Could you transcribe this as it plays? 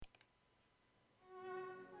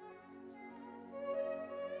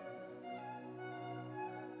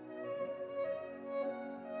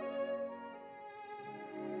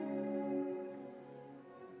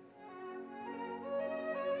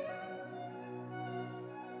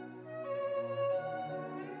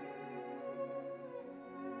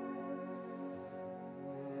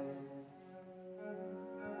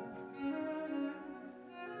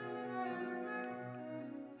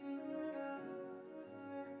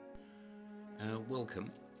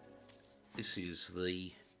Welcome. This is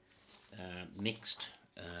the next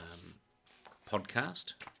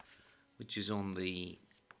podcast, which is on the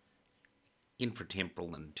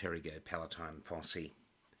infratemporal and pterygopalatine fossa.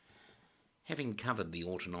 Having covered the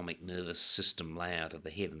autonomic nervous system layout of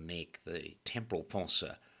the head and neck, the temporal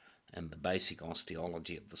fossa, and the basic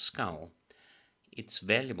osteology of the skull, it's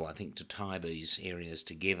valuable, I think, to tie these areas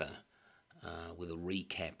together with a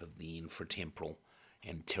recap of the infratemporal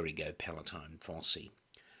and pterygopalatine fossa.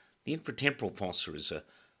 The infratemporal fossa is a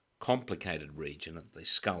complicated region at the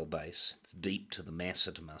skull base. It's deep to the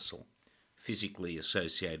masseter muscle, physically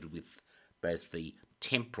associated with both the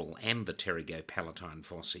temporal and the pterygopalatine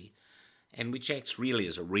fossa, and which acts really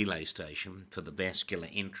as a relay station for the vascular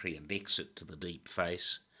entry and exit to the deep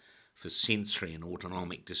face, for sensory and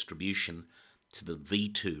autonomic distribution to the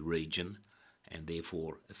V2 region, and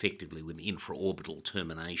therefore effectively with infraorbital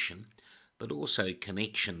termination, but also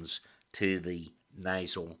connections to the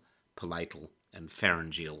nasal, palatal and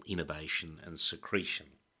pharyngeal innervation and secretion.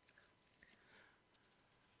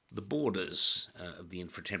 The borders of the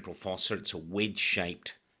infratemporal fossa, it's a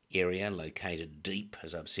wedge-shaped area located deep,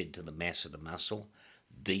 as I've said, to the masseter muscle,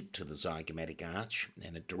 deep to the zygomatic arch,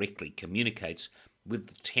 and it directly communicates with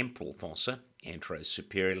the temporal fossa,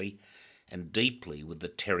 anterosuperiorly, and deeply with the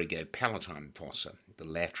pterygopalatine fossa, the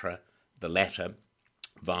latter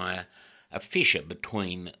via a fissure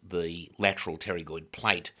between the lateral pterygoid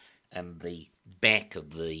plate and the back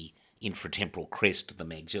of the infratemporal crest of the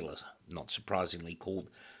maxilla, not surprisingly called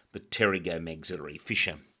the pterygomaxillary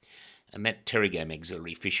fissure. And that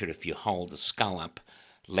pterygomaxillary fissure, if you hold the skull up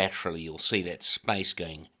laterally, you'll see that space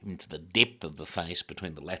going into the depth of the face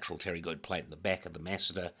between the lateral pterygoid plate and the back of the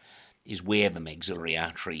masseter is where the maxillary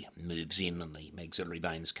artery moves in and the maxillary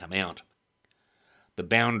veins come out. The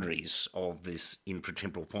boundaries of this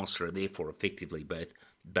infratemporal fossa are therefore effectively both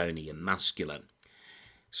bony and muscular.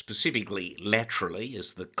 Specifically, laterally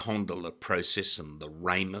is the condylar process and the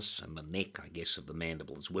ramus and the neck, I guess, of the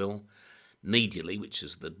mandible as well. Medially, which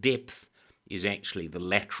is the depth, is actually the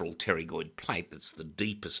lateral pterygoid plate. That's the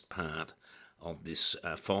deepest part of this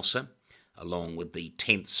fossa, along with the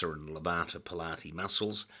tensor and levator palati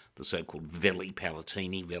muscles, the so-called velli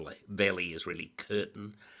palatini. Velli is really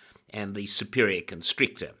curtain, and the superior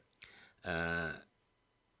constrictor.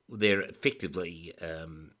 They're effectively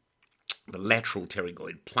the lateral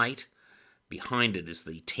pterygoid plate. Behind it is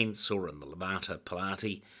the tensor and the levator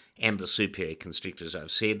palati, and the superior constrictor, as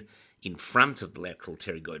I've said. In front of the lateral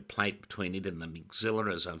pterygoid plate, between it and the maxilla,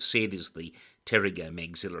 as I've said, is the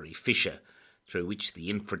pterygomaxillary fissure, through which the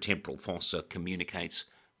infratemporal fossa communicates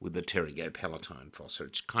with the pterygopalatine fossa.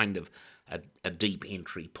 It's kind of a deep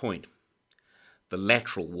entry point. The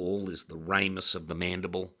lateral wall is the ramus of the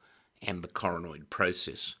mandible and the coronoid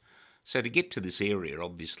process. So to get to this area,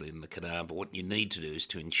 obviously, in the cadaver, what you need to do is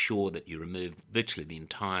to ensure that you remove virtually the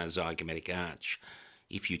entire zygomatic arch.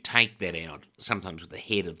 If you take that out, sometimes with the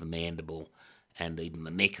head of the mandible and even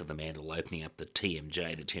the neck of the mandible, opening up the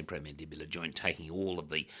TMJ, the temporomandibular joint, taking all of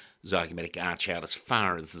the zygomatic arch out as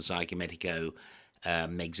far as the zygomatico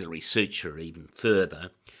maxillary suture, even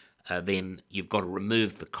further, then you've got to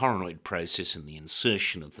remove the coronoid process and the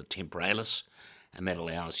insertion of the temporalis, and that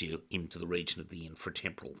allows you into the region of the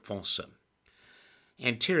infratemporal fossa.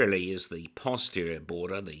 Anteriorly is the posterior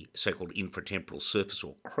border, the so-called infratemporal surface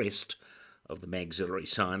or crest of the maxillary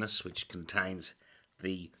sinus, which contains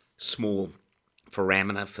the small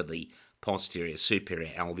foramina for the posterior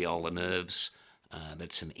superior alveolar nerves.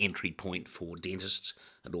 That's an entry point for dentists,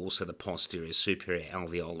 and also the posterior superior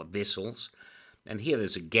alveolar vessels. And here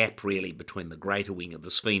there's a gap really between the greater wing of the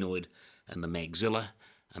sphenoid and the maxilla,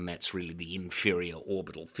 and that's really the inferior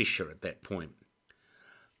orbital fissure at that point.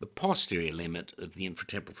 The posterior limit of the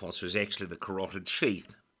infratemporal fossa is actually the carotid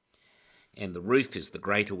sheath, and the roof is the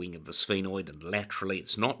greater wing of the sphenoid, and laterally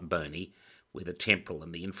it's not bony, where the temporal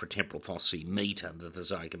and the infratemporal fossae meet under the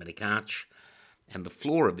zygomatic arch, and the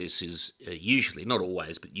floor of this is usually, not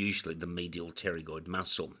always, but usually the medial pterygoid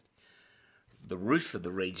muscle. The roof of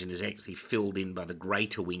the region is actually filled in by the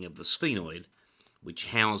greater wing of the sphenoid, which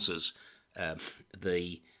houses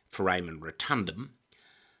the foramen rotundum,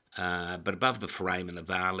 but above the foramen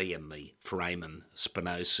ovale and the foramen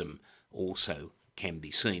spinosum also can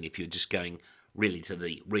be seen if you're just going really to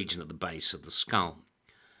the region of the base of the skull.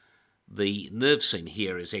 The nerve seen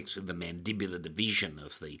here is actually the mandibular division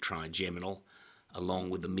of the trigeminal,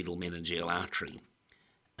 along with the middle meningeal artery.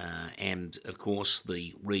 And, of course,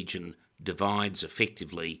 the region divides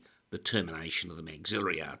effectively the termination of the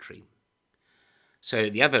maxillary artery.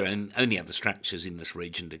 So the only other structures in this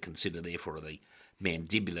region to consider, therefore, are the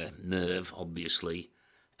mandibular nerve, obviously,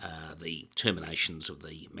 the terminations of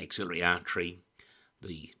the maxillary artery,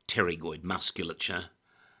 the pterygoid musculature,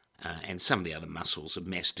 and some of the other muscles of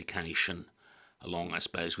mastication, along, I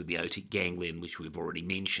suppose, with the otic ganglion, which we've already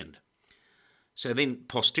mentioned. So then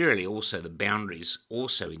posteriorly also the boundaries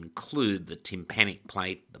also include the tympanic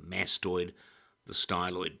plate, the mastoid, the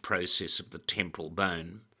styloid process of the temporal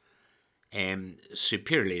bone, and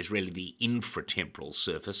superiorly is really the infratemporal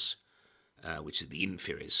surface, which is the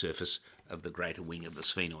inferior surface of the greater wing of the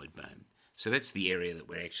sphenoid bone. So that's the area that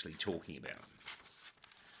we're actually talking about.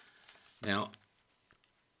 Now,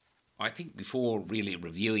 I think before really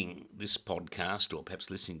reviewing this podcast, or perhaps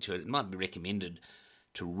listening to it, it might be recommended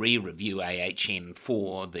to re-review AHN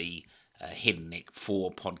 4, the Head and Neck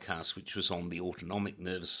 4 podcast, which was on the autonomic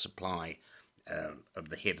nervous supply of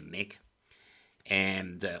the head and neck,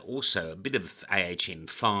 and also a bit of AHN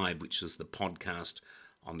 5, which is the podcast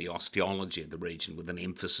on the osteology of the region with an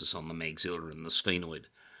emphasis on the maxilla and the sphenoid.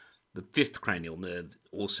 The fifth cranial nerve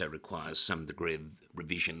also requires some degree of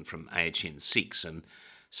revision from AHN 6, and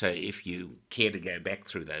so if you care to go back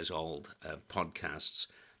through those old podcasts,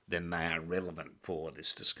 then they are relevant for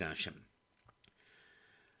this discussion.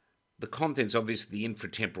 The contents, obviously, the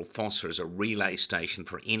infratemporal fossa is a relay station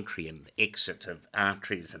for entry and exit of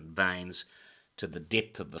arteries and veins to the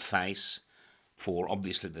depth of the face, for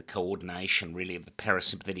obviously the coordination really of the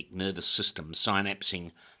parasympathetic nervous system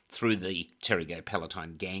synapsing through the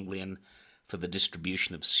pterygopalatine ganglion, for the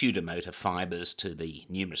distribution of pseudomotor fibres to the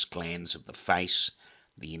numerous glands of the face,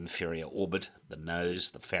 the inferior orbit, the nose,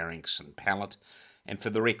 the pharynx and palate, and for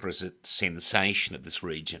the requisite sensation of this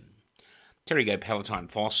region. Pterygopalatine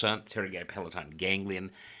fossa, pterygopalatine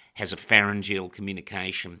ganglion, has a pharyngeal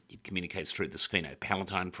communication. It communicates through the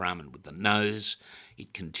sphenopalatine foramen with the nose.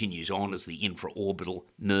 It continues on as the infraorbital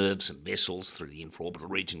nerves and vessels through the infraorbital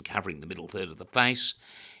region covering the middle third of the face.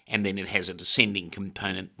 And then it has a descending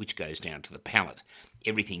component which goes down to the palate.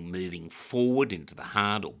 Everything moving forward into the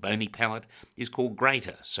hard or bony palate is called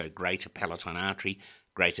greater. So greater palatine artery,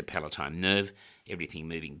 greater palatine nerve. Everything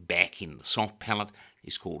moving back in the soft palate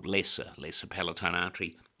is called lesser palatine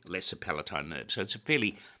artery, lesser palatine nerve. So it's a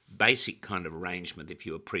fairly basic kind of arrangement if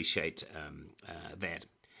you appreciate that.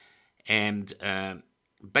 And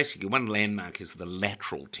basically one landmark is the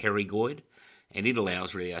lateral pterygoid, and it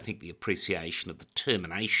allows really, I think, the appreciation of the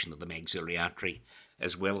termination of the maxillary artery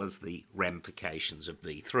as well as the ramifications of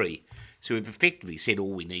V3. So we've effectively said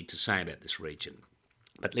all we need to say about this region,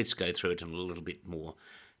 but let's go through it in a little bit more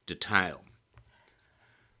detail.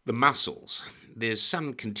 The muscles. There's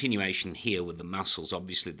some continuation here with the muscles,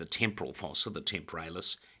 obviously the temporal fossa, the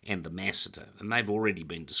temporalis, and the masseter, and they've already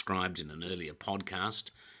been described in an earlier podcast,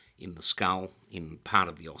 in the skull, in part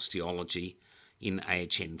of the osteology, in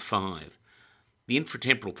AHN 5. The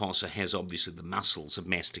infratemporal fossa has obviously the muscles of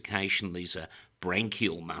mastication. These are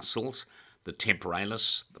branchial muscles, the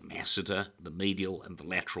temporalis, the masseter, the medial, and the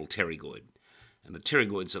lateral pterygoid. And the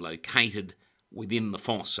pterygoids are located within the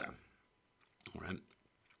fossa. All right.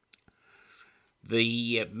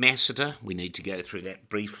 The masseter, we need to go through that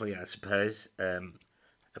briefly, I suppose.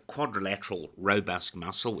 A quadrilateral robust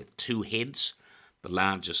muscle with two heads. The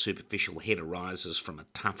larger superficial head arises from a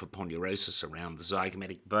tuft of ponderosus around the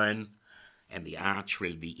zygomatic bone, and the arch,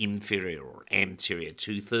 really the inferior or anterior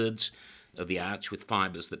two-thirds of the arch, with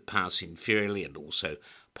fibres that pass inferiorly and also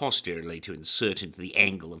posteriorly to insert into the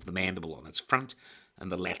angle of the mandible on its front,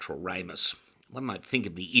 and the lateral ramus. One might think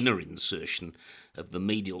of the inner insertion of the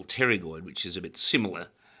medial pterygoid, which is a bit similar,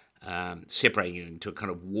 separating it into a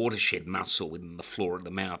kind of watershed muscle within the floor of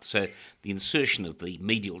the mouth. So the insertion of the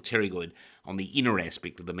medial pterygoid on the inner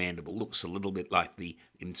aspect of the mandible looks a little bit like the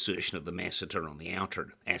insertion of the masseter on the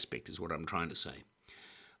outer aspect, is what I'm trying to say.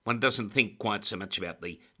 One doesn't think quite so much about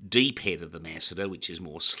the deep head of the masseter, which is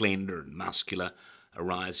more slender and muscular,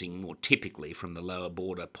 arising more typically from the lower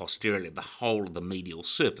border posteriorly of the whole of the medial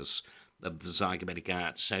surface of the zygomatic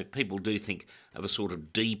arch. So people do think of a sort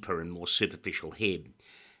of deeper and more superficial head.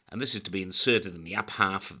 And this is to be inserted in the up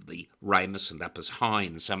half of the ramus and up as high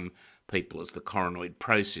in some people as the coronoid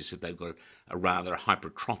process if they've got a rather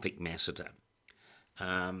hypertrophic masseter.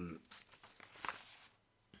 The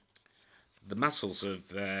muscles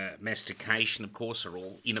of mastication, of course, are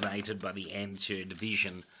all innervated by the anterior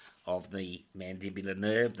division of the mandibular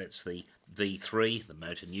nerve. That's the V3, the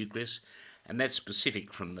motor nucleus, and that's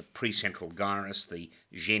specific from the precentral gyrus, the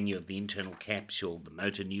genu of the internal capsule, the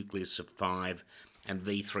motor nucleus of 5, and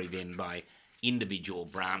V3 then by individual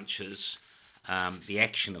branches. The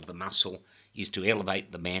action of the muscle is to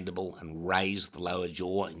elevate the mandible and raise the lower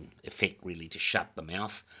jaw, in effect really to shut the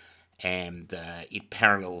mouth, and it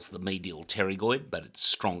parallels the medial pterygoid, but it's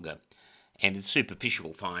stronger, and its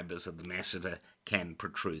superficial fibres of the masseter can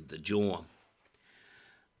protrude the jaw.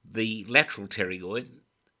 The lateral pterygoid,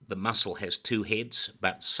 the muscle has two heads,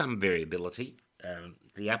 but some variability.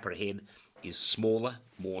 The upper head is smaller,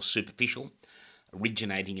 more superficial,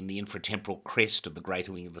 originating in the infratemporal crest of the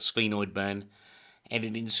greater wing of the sphenoid bone, and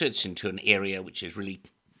it inserts into an area which is really,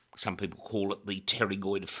 some people call it the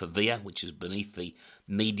pterygoid fovea, which is beneath the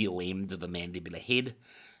medial end of the mandibular head,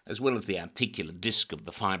 as well as the articular disc of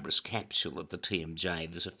the fibrous capsule of the TMJ.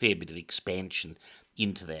 There's a fair bit of expansion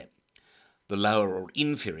into that. The lower or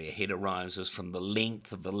inferior head arises from the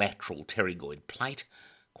length of the lateral pterygoid plate,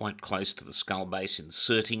 quite close to the skull base,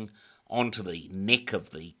 inserting onto the neck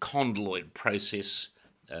of the condyloid process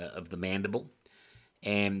of the mandible.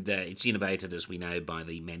 And it's innervated, as we know, by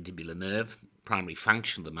the mandibular nerve. Primary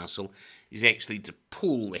function of the muscle is actually to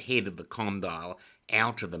pull the head of the condyle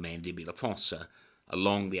out of the mandibular fossa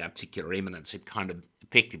along the articular eminence. It kind of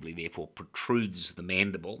effectively, therefore, protrudes the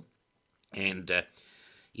mandible, and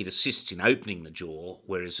it assists in opening the jaw,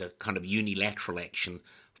 whereas a kind of unilateral action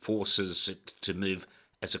forces it to move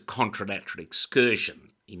as a contralateral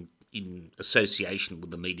excursion in association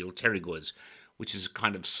with the medial pterygoids, which is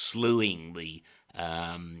kind of slewing the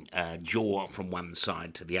jaw from one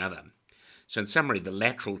side to the other. So in summary, the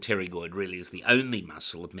lateral pterygoid really is the only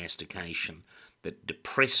muscle of mastication that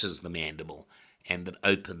depresses the mandible and that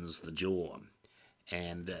opens the jaw.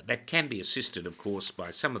 And that can be assisted, of course,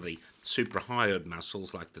 by some of the suprahyoid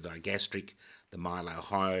muscles like the digastric, the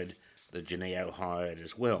mylohyoid, the geniohyoid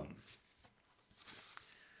as well.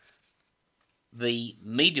 The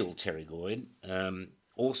medial pterygoid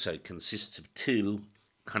also consists of two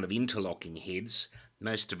kind of interlocking heads,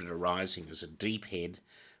 most of it arising as a deep head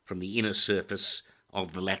from the inner surface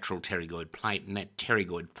of the lateral pterygoid plate and that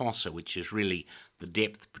pterygoid fossa, which is really the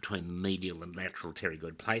depth between the medial and lateral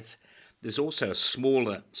pterygoid plates. There's also a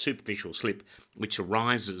smaller superficial slip which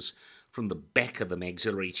arises from the back of the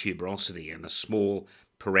maxillary tuberosity and a small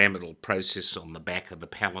pyramidal process on the back of the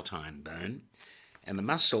palatine bone. And the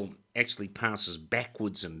muscle actually passes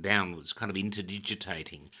backwards and downwards, kind of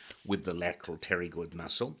interdigitating with the lateral pterygoid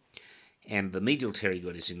muscle. And the medial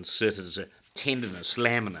pterygoid is inserted as a tendinous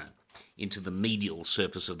lamina into the medial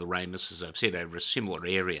surface of the ramus, as I've said, over a similar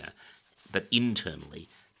area, but internally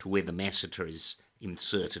to where the masseter is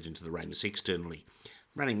inserted into the ramus externally,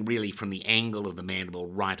 running really from the angle of the mandible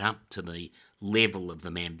right up to the level of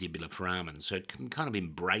the mandibular foramen. So it can kind of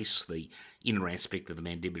embrace the inner aspect of the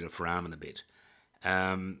mandibular foramen a bit.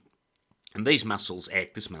 And this muscle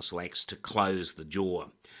acts to close the jaw,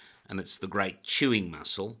 and it's the great chewing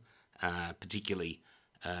muscle, particularly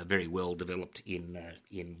very well developed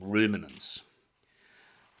in ruminants.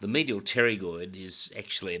 The medial pterygoid is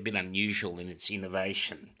actually a bit unusual in its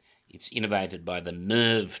innervation. It's innervated by the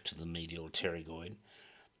nerve to the medial pterygoid,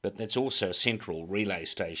 but that's also a central relay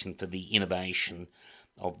station for the innervation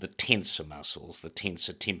of the tensor muscles, the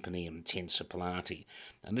tensor tympani and tensor palati.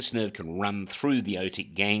 And this nerve can run through the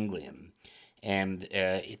otic ganglion, and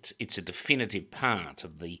it's a definitive part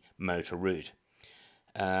of the motor route.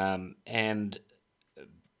 And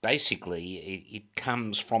basically, it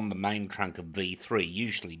comes from the main trunk of V3,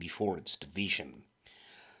 usually before its division.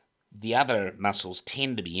 The other muscles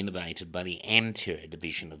tend to be innervated by the anterior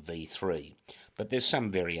division of V3, but there's some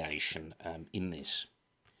variation in this.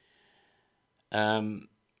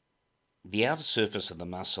 The outer surface of the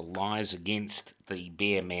muscle lies against the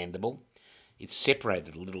bare mandible. It's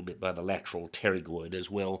separated a little bit by the lateral pterygoid as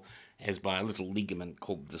well as by a little ligament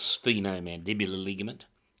called the sphenomandibular ligament,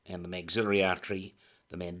 and the maxillary artery,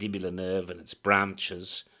 the mandibular nerve and its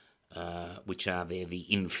branches, which are there, the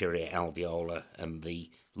inferior alveolar and the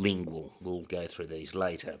lingual. We'll go through these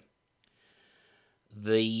later.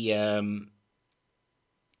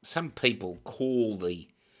 Some people call the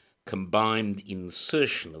combined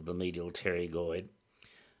insertion of the medial pterygoid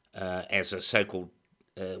as a so-called,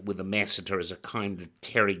 with the masseter as a kind of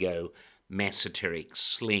pterygo-masseteric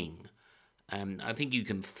sling. I think you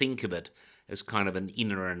can think of it as kind of an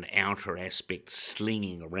inner and outer aspect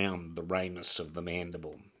slinging around the ramus of the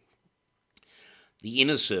mandible. The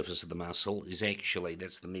inner surface of the muscle is actually,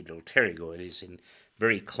 that's the medial pterygoid, is in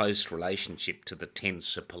very close relationship to the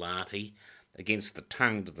tensor palati, against the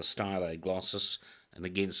tongue to the styloglossus, and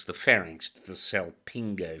against the pharynx to the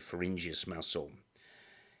salpingopharyngeus muscle.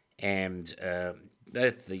 And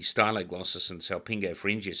both the styloglossus and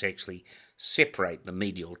salpingopharyngeus actually separate the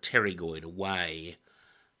medial pterygoid away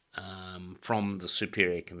from the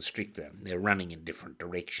superior constrictor. They're running in different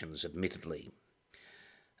directions, admittedly.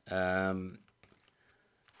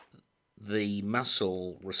 the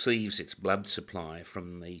muscle receives its blood supply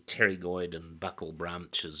from the pterygoid and buccal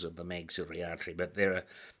branches of the maxillary artery, but there are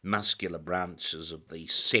muscular branches of the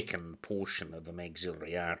second portion of the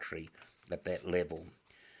maxillary artery at that level.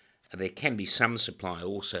 There can be some supply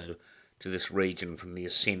also to this region from the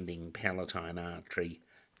ascending palatine artery,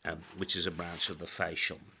 which is a branch of the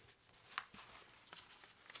facial.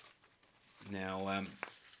 Now,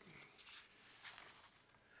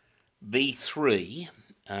 V3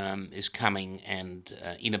 is coming and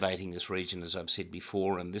innervating this region, as I've said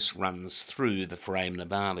before, and this runs through the foramen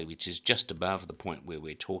ovale, which is just above the point where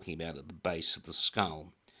we're talking about at the base of the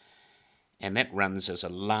skull. And that runs as a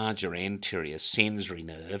larger anterior sensory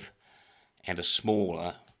nerve and a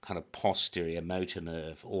smaller kind of posterior motor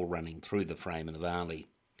nerve, all running through the foramen ovale.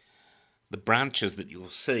 The branches that you'll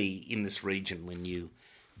see in this region when you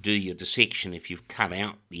do your dissection, if you've cut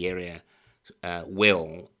out the area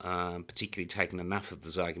particularly taken enough of the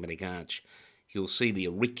zygomatic arch, you'll see the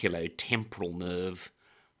auriculotemporal nerve,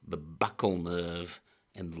 the buccal nerve,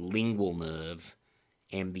 and the lingual nerve,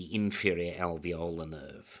 and the inferior alveolar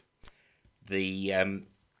nerve. The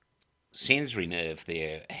sensory nerve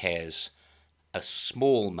there has a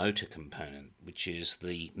small motor component, which is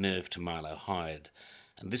the nerve to mylohyoid,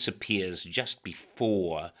 and this appears just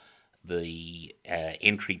before the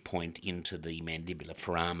entry point into the mandibular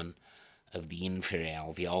foramen of the inferior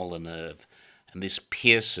alveolar nerve, and this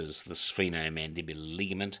pierces the sphenomandibular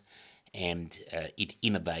ligament, and it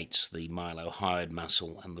innervates the mylohyoid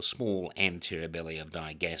muscle and the small anterior belly of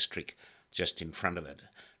digastric just in front of it.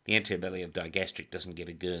 The anterior belly of digastric doesn't get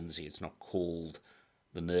a Guernsey. It's not called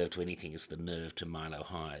the nerve to anything. It's the nerve to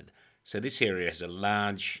mylohyoid. So this area has a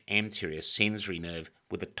large anterior sensory nerve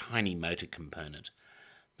with a tiny motor component.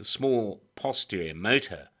 The small posterior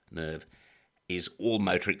motor nerve is all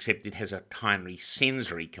motor, except it has a tiny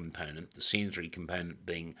sensory component, the sensory component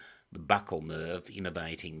being the buccal nerve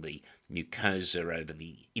innervating the mucosa over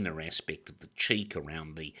the inner aspect of the cheek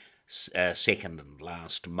around the second and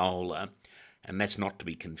last molar, and that's not to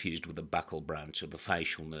be confused with the buccal branch of the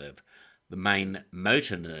facial nerve. The main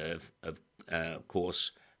motor nerve, of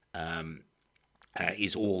course,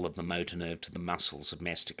 is all of the motor nerve to the muscles of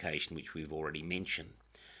mastication, which we've already mentioned.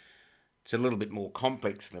 It's a little bit more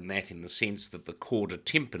complex than that in the sense that the chorda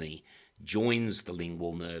tympani joins the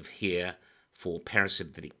lingual nerve here for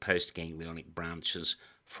parasympathetic postganglionic branches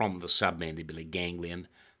from the submandibular ganglion.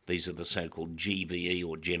 These are the so-called GVE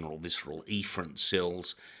or general visceral efferent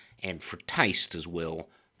cells, and for taste as well,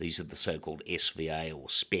 these are the so-called SVA or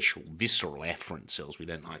special visceral afferent cells. We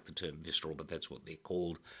don't like the term visceral, but that's what they're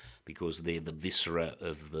called because they're the viscera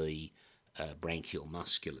of the branchial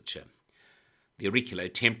musculature. The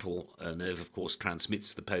auriculotemporal nerve, of course,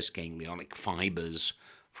 transmits the postganglionic fibres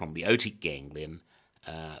from the otic ganglion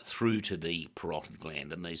through to the parotid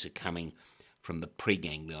gland, and these are coming from the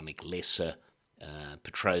preganglionic lesser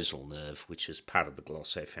petrosal nerve, which is part of the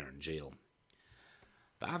glossopharyngeal.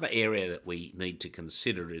 The other area that we need to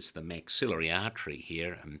consider is the maxillary artery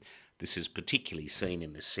here, and this is particularly seen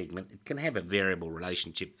in this segment. It can have a variable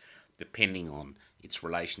relationship depending on its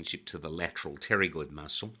relationship to the lateral pterygoid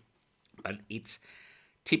muscle, but it's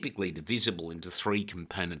typically divisible into three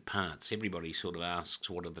component parts. Everybody sort of asks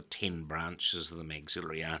what are the 10 branches of the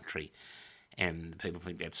maxillary artery, and people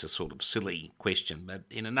think that's a sort of silly question, but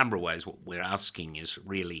in a number of ways what we're asking is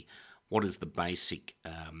really what is the basic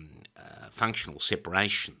functional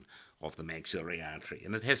separation of the maxillary artery,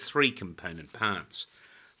 and it has three component parts.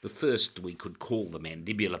 The first we could call the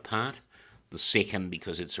mandibular part. The second,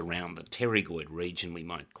 because it's around the pterygoid region, we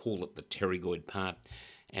might call it the pterygoid part.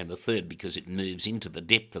 And the third, because it moves into the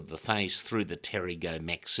depth of the face through the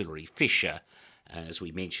pterygomaxillary fissure, as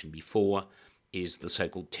we mentioned before, is the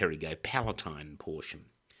so-called pterygopalatine portion.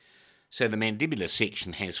 So the mandibular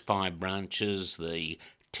section has 5 branches, the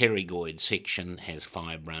pterygoid section has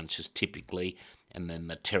 5 branches typically, and then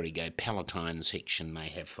the pterygopalatine section may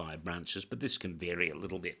have 5 branches, but this can vary a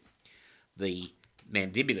little bit. The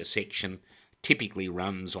mandibular section typically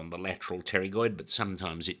runs on the lateral pterygoid, but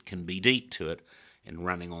sometimes it can be deep to it and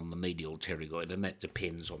running on the medial pterygoid, and that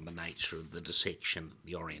depends on the nature of the dissection,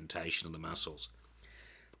 the orientation of the muscles.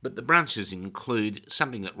 But the branches include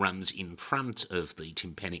something that runs in front of the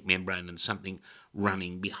tympanic membrane and something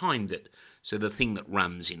running behind it. So the thing that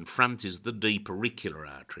runs in front is the deep auricular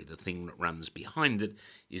artery. The thing that runs behind it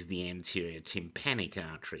is the anterior tympanic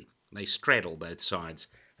artery. They straddle both sides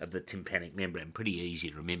of the tympanic membrane, pretty easy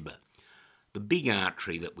to remember. The big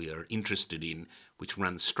artery that we are interested in, which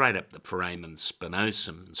runs straight up the foramen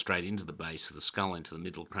spinosum and straight into the base of the skull, into the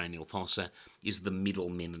middle cranial fossa, is the middle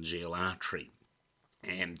meningeal artery.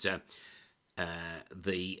 And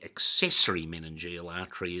The accessory meningeal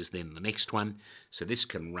artery is then the next one. So this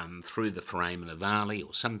can run through the foramen ovale,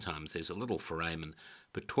 or sometimes there's a little foramen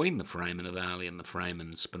between the foramen ovale and the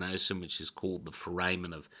foramen spinosum, which is called the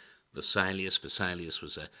foramen of Vesalius. Vesalius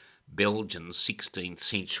was a Belgian 16th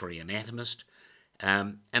century anatomist.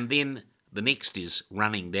 And then the next is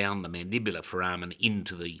running down the mandibular foramen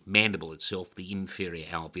into the mandible itself, the inferior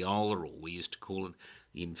alveolar, or we used to call it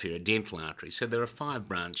the inferior dental artery. So there are 5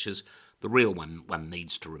 branches. The real one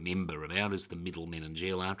needs to remember about is the middle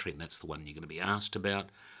meningeal artery, and that's the one you're going to be asked about.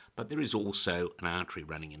 But there is also an artery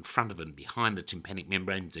running in front of and behind the tympanic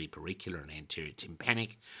membrane, deep auricular and anterior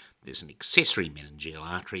tympanic. There's an accessory meningeal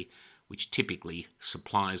artery, which typically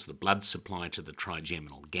supplies the blood supply to the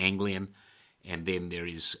trigeminal ganglion. And then there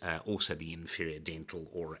is also the inferior dental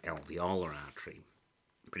or alveolar artery.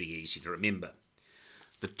 Pretty easy to remember.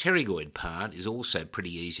 The pterygoid part is also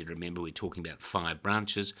pretty easy to remember. We're talking about 5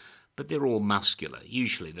 branches, but they're all muscular.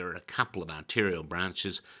 Usually there are a couple of arterial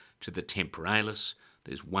branches to the temporalis.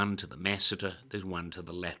 There's one to the masseter, there's one to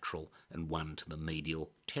the lateral, and one to the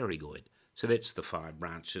medial pterygoid. So that's the 5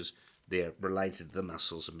 branches. They're related to the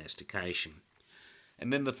muscles of mastication.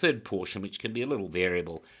 And then the third portion, which can be a little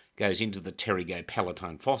variable, goes into the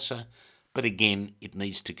pterygopalatine fossa, but again, it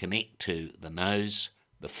needs to connect to the nose,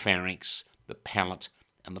 the pharynx, the palate,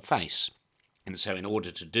 and the face. And so in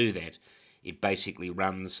order to do that, it basically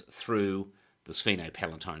runs through the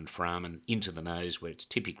sphenopalatine foramen into the nose, where it's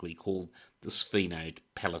typically called the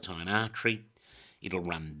sphenopalatine artery. It'll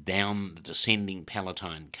run down the descending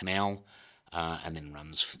palatine canal and then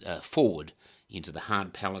runs forward into the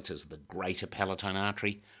hard palate as the greater palatine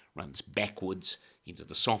artery, runs backwards into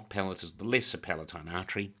the soft palate as the lesser palatine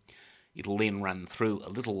artery. It'll then run through a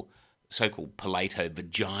little so-called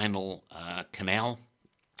palatovaginal canal,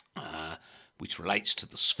 which relates to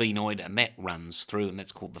the sphenoid, and that runs through, and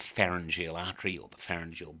that's called the pharyngeal artery, or the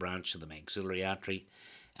pharyngeal branch of the maxillary artery.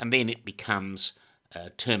 And then it becomes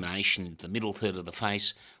termination into the middle third of the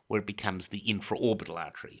face, where it becomes the infraorbital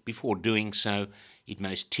artery. Before doing so, it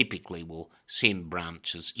most typically will send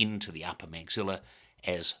branches into the upper maxilla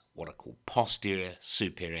as what are called posterior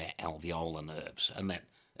superior alveolar nerves, and that,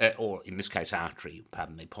 or in this case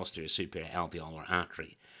posterior superior alveolar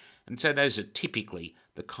artery. And so those are typically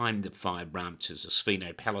the kind of 5 branches of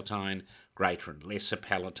sphenopalatine, greater and lesser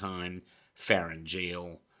palatine,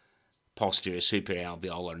 pharyngeal, posterior superior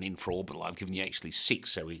alveolar, and infraorbital. I've given you actually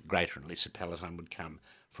 6, so greater and lesser palatine would come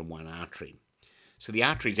from one artery. So the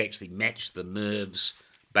arteries actually match the nerves,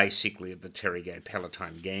 basically, of the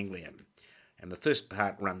pterygopalatine ganglion. And the first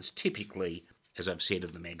part runs typically, as I've said,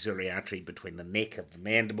 of the maxillary artery between the neck of the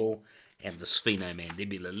mandible and the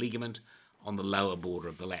sphenomandibular ligament on the lower border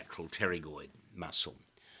of the lateral pterygoid muscle.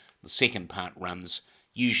 The second part runs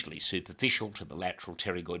usually superficial to the lateral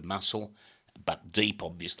pterygoid muscle, but deep,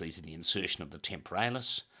 obviously, to the insertion of the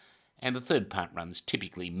temporalis. And the third part runs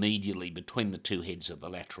typically medially between the 2 heads of the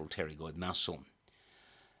lateral pterygoid muscle.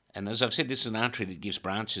 And as I've said, this is an artery that gives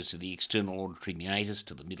branches to the external auditory meatus,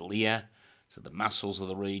 to the middle ear, to the muscles of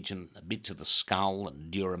the region, a bit to the skull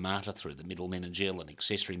and dura mater through the middle meningeal and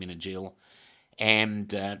accessory meningeal, and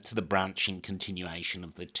to the branching continuation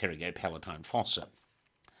of the pterygopalatine fossa.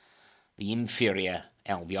 The inferior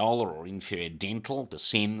alveolar or inferior dental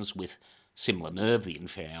descends with similar nerve, the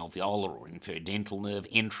inferior alveolar or inferior dental nerve,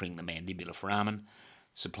 entering the mandibular foramen,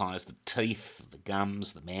 supplies the teeth, the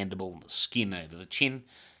gums, the mandible, and the skin over the chin,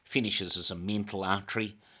 finishes as a mental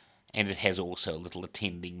artery, and it has also a little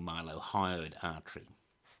attending mylohyoid artery.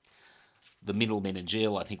 The middle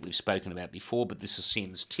meningeal, I think we've spoken about before, but this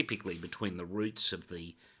ascends typically between the roots of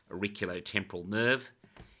the auriculotemporal nerve.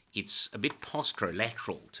 It's a bit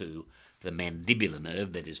posterolateral to the mandibular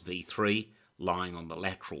nerve, that is V3, lying on the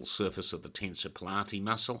lateral surface of the tensor palati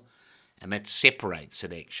muscle, and that separates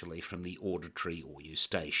it actually from the auditory or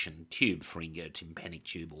eustachian tube, pharyngotympanic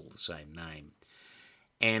tube, all the same name.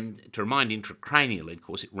 And to remind intracranially, of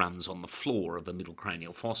course, it runs on the floor of the middle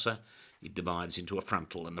cranial fossa. It divides into a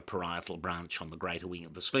frontal and a parietal branch on the greater wing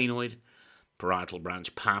of the sphenoid. Parietal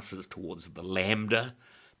branch passes towards the lambda,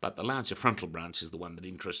 but the larger frontal branch is the one that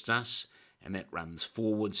interests us, and that runs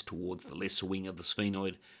forwards towards the lesser wing of the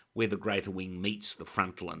sphenoid, where the greater wing meets the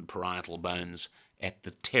frontal and parietal bones at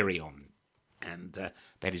the pterion. And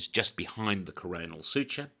that is just behind the coronal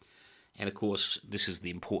suture. And of course, this is the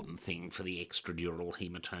important thing for the extradural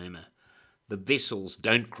hematoma. The vessels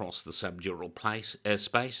don't cross the subdural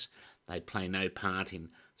space. They play no part in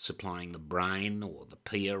supplying the brain or the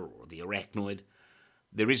pia or the arachnoid.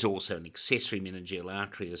 There is also an accessory meningeal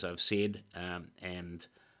artery, as I've said, and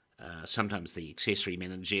sometimes the accessory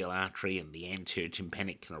meningeal artery and the anterior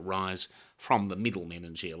tympanic can arise from the middle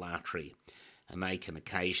meningeal artery. and they can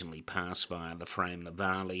occasionally pass via the foramen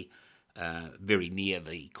ovale, very near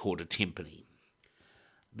the chorda tympani.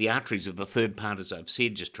 The arteries of the third part, as I've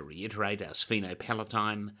said, just to reiterate, are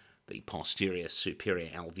sphenopalatine, the posterior superior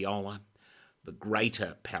alveolar, the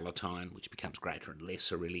greater palatine, which becomes greater and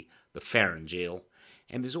lesser really, the pharyngeal,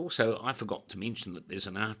 and there's also, I forgot to mention that there's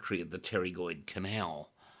an artery of the pterygoid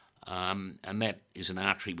canal, and that is an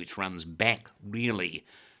artery which runs back really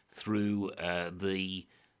through the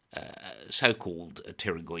so-called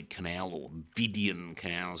pterygoid canal, or Vidian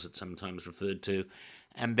canal as it's sometimes referred to,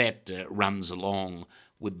 and that runs along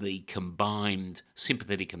with the combined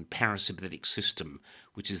sympathetic and parasympathetic system,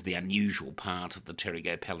 which is the unusual part of the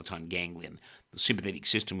pterygopalatine ganglion. The sympathetic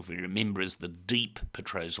system, if we remember, is the deep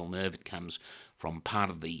petrosal nerve. It comes from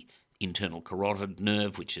part of the internal carotid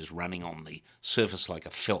nerve, which is running on the surface like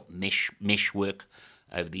a felt meshwork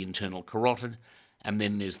over the internal carotid, and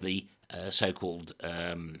then there's the so-called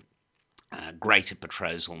greater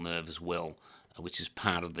petrosal nerve as well, which is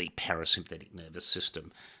part of the parasympathetic nervous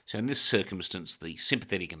system. So in this circumstance, the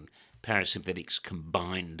sympathetic and parasympathetics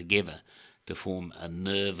combine together to form a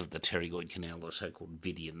nerve of the pterygoid canal, the so-called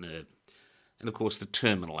Vidian nerve. And of course, the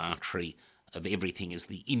terminal artery of everything is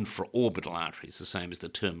the infraorbital artery. It's the same as the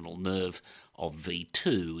terminal nerve of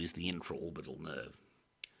V2 is the infraorbital nerve.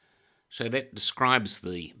 So that describes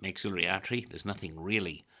the maxillary artery. There's nothing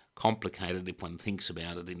really complicated if one thinks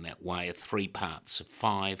about it in that way, of 3 parts of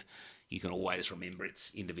 5. You can always remember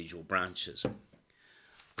its individual branches.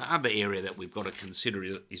 The other area that we've got to consider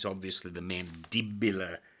is obviously the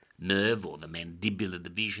mandibular nerve, or the mandibular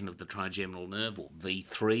division of the trigeminal nerve, or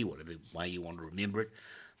V3, whatever way you want to remember it.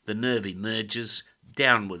 The nerve emerges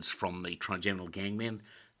downwards from the trigeminal ganglion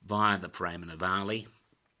via the foramen ovale,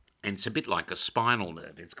 and it's a bit like a spinal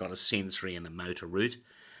nerve. It's got a sensory and a motor root,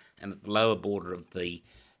 and at the lower border of the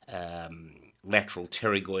lateral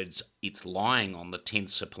pterygoids, it's lying on the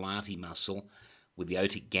tensor palati muscle, with the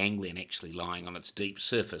otic ganglion actually lying on its deep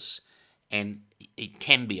surface, and it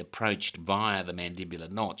can be approached via the mandibular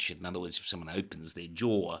notch. In other words, if someone opens their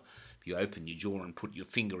jaw, if you open your jaw and put your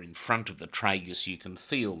finger in front of the tragus, you can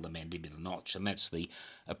feel the mandibular notch, and that's the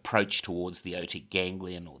approach towards the otic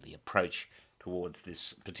ganglion, or the approach towards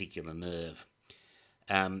this particular nerve.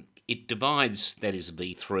 It divides, that is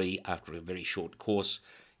V3, after a very short course,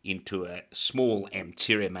 into a small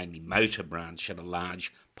anterior, mainly motor branch, and a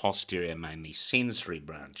large posterior, mainly sensory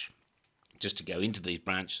branch. Just to go into these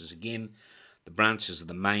branches again, the branches of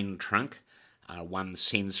the main trunk are one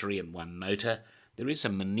sensory and one motor. There is a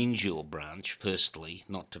meningeal branch, firstly,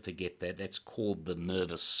 not to forget that. That's called the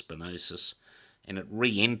nervus spinosus, and it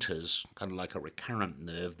re-enters, kind of like a recurrent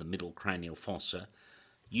nerve, the middle cranial fossa,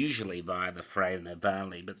 usually via the foramen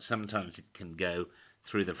ovale, but sometimes it can go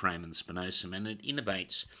through the foramen spinosum, and it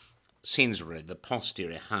innervates sensorily the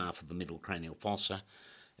posterior half of the middle cranial fossa,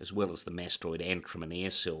 as well as the mastoid antrum and air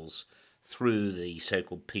cells, through the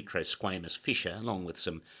so-called petrosquamous fissure, along with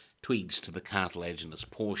some twigs to the cartilaginous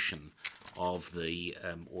portion of the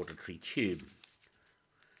auditory tube.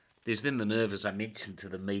 There's then the nerve, as I mentioned, to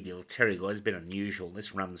the medial pterygoid. It's a bit unusual.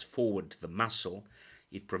 This runs forward to the muscle.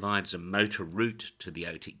 It provides a motor route to the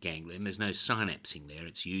otic ganglion. There's no synapsing there.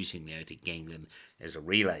 It's using the otic ganglion as a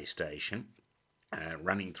relay station,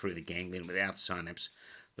 running through the ganglion without synapse.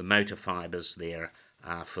 The motor fibres there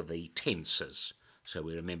are for the tensors. So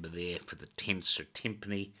we remember there for the tensor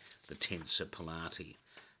tympani, the tensor palati.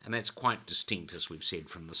 And that's quite distinct, as we've said,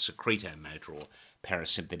 from the secretomotor or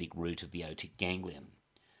parasympathetic route of the otic ganglion.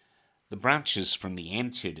 The branches from the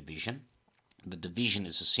anterior division, the division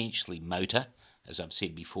is essentially motor. As I've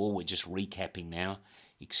said before, we're just recapping now,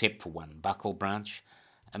 except for one buccal branch,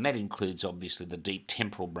 and that includes obviously the deep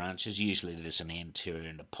temporal branches. Usually there's an anterior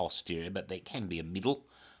and a posterior, but there can be a middle,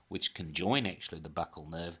 which can join actually the buccal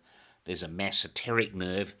nerve. There's a masseteric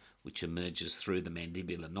nerve, which emerges through the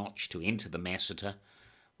mandibular notch to enter the masseter,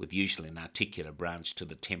 with usually an articular branch to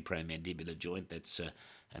the temporomandibular joint. That's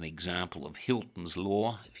an example of Hilton's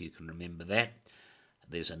law, if you can remember that.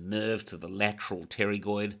 There's a nerve to the lateral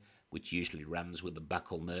pterygoid, which usually runs with the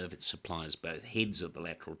buccal nerve. It supplies both heads of the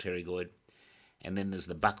lateral pterygoid. And then there's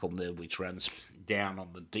the buccal nerve, which runs down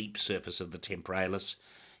on the deep surface of the temporalis.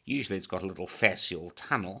 Usually it's got a little fascial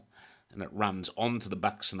tunnel, and it runs onto the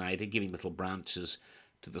buccinator, giving little branches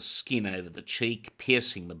to the skin over the cheek,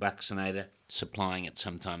 piercing the buccinator, supplying it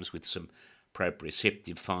sometimes with some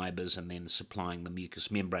proprioceptive fibres, and then supplying the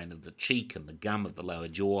mucous membrane of the cheek and the gum of the lower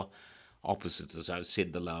jaw, opposite, as I've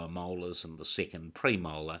said, the lower molars and the second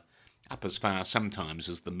premolar, up as far sometimes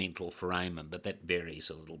as the mental foramen, but that varies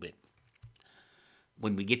a little bit.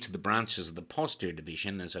 When we get to the branches of the posterior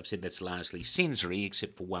division, as I've said, that's largely sensory,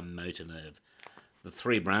 except for one motor nerve. The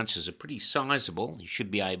three branches are pretty sizable. You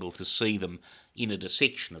should be able to see them in a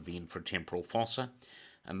dissection of the infratemporal fossa,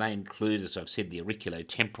 and they include, as I've said, the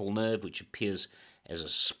auriculotemporal nerve, which appears as a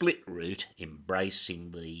split root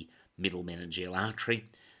embracing the middle meningeal artery,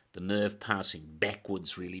 the nerve passing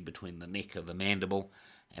backwards really between the neck of the mandible,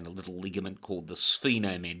 and a little ligament called the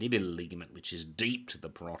sphenomandibular ligament, which is deep to the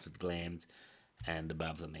parotid gland and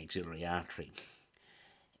above the maxillary artery.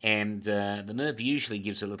 And the nerve usually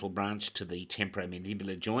gives a little branch to the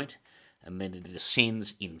temporomandibular joint, and then it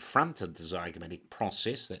descends in front of the zygomatic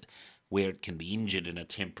process, where it can be injured in a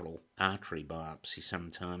temporal artery biopsy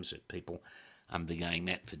sometimes, with people undergoing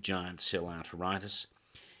that for giant cell arteritis.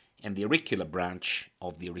 And the auricular branch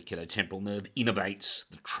of the auriculotemporal nerve innervates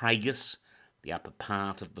the tragus, the upper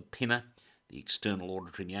part of the pinna, the external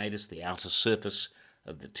auditory meatus, the outer surface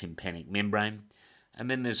of the tympanic membrane.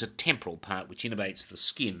 And then there's a temporal part which innervates the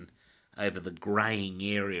skin over the greying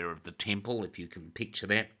area of the temple, if you can picture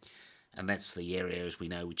that. And that's the area, as we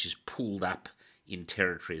know, which is pulled up in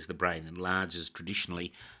territory as the brain enlarges.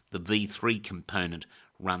 Traditionally, the V3 component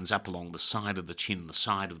runs up along the side of the chin, the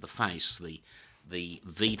side of the face. The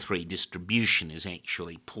V3 distribution is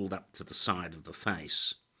actually pulled up to the side of the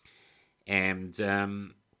face. And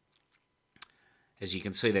as you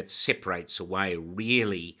can see, that separates away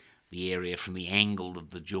really the area from the angle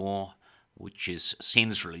of the jaw, which is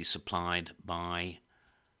sensorily supplied by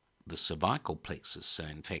the cervical plexus. So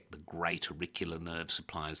in fact, the great auricular nerve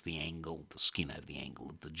supplies the angle, the skin over the angle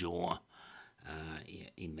of the jaw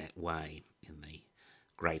in that way, in the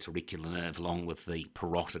great auricular nerve, along with the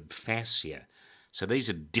parotid fascia. So these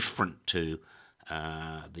are different to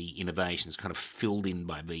the innervations kind of filled in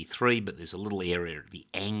by V3, but there's a little area at the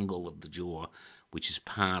angle of the jaw which is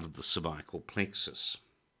part of the cervical plexus.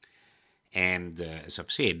 And as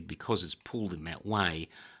I've said, because it's pulled in that way,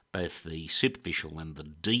 both the superficial and the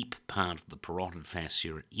deep part of the parotid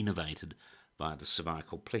fascia are innervated by the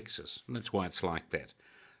cervical plexus, and that's why it's like that.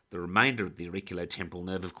 The remainder of the auriculotemporal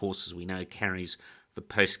nerve, of course, as we know, carries the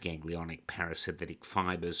postganglionic parasynthetic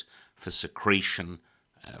fibres for secretion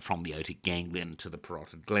from the otic ganglion to the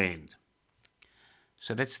parotid gland.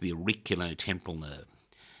 So that's the auriculotemporal nerve.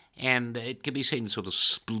 And it can be seen sort of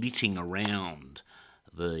splitting around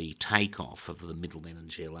the takeoff of the middle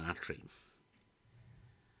meningeal artery.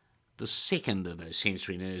 The second of those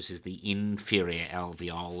sensory nerves is the inferior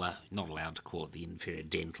alveolar, not allowed to call it the inferior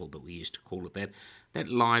dental, but we used to call it that. That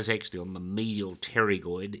lies actually on the medial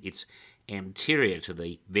pterygoid. It's anterior to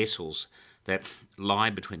the vessels that lie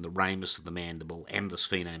between the ramus of the mandible and the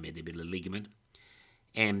sphenomandibular ligament,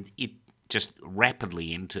 and it just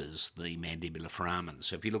rapidly enters the mandibular foramen.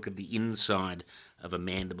 So if you look at the inside of a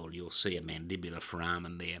mandible, you'll see a mandibular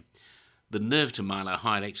foramen there. The nerve to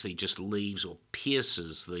mylohyoid actually just leaves or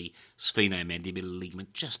pierces the sphenomandibular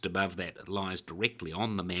ligament just above that. It lies directly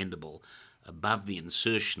on the mandible, above the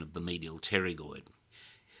insertion of the medial pterygoid.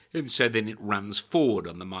 And so then it runs forward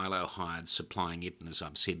on the mylohyoid, supplying it, and as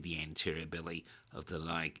I've said, the anterior belly of the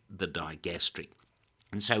digastric.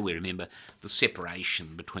 And so we remember the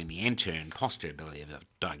separation between the anterior and posterior belly of the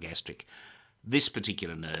digastric. This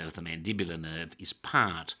particular nerve, the mandibular nerve, is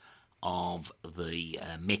part of the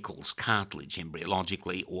Meckel's cartilage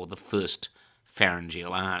embryologically, or the first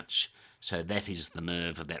pharyngeal arch. So that is the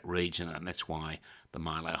nerve of that region, and that's why the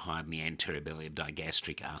mylohyoid and the anterior belly of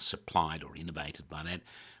digastric are supplied or innervated by that.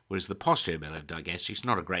 Whereas the posterior belly of digastric is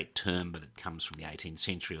not a great term, but it comes from the 18th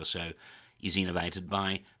century or so, is innervated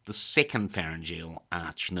by the second pharyngeal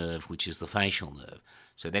arch nerve, which is the facial nerve.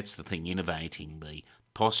 So that's the thing innervating the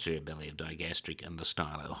posterior belly of digastric and the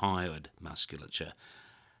stylohyoid musculature.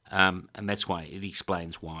 And that's why it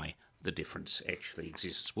explains why the difference actually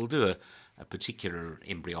exists. We'll do a particular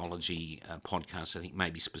embryology podcast, I think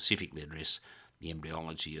maybe specifically address the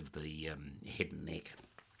embryology of the head and neck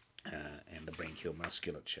and the branchial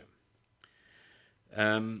musculature.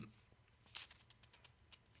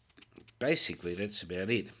 Basically, that's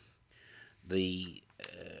about it. The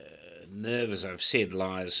nerve, as I've said,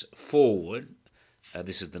 lies forward.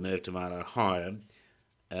 This is the nerve to mylohyoid.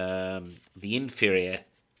 The inferior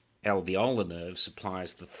alveolar nerve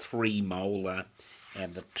supplies the 3 molar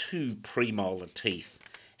and the 2 premolar teeth,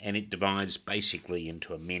 and it divides basically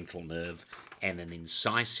into a mental nerve and an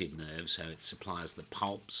incisive nerve, so it supplies the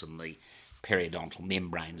pulps and the periodontal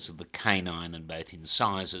membranes of the canine and both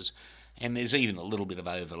incisors, and there's even a little bit of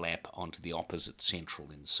overlap onto the opposite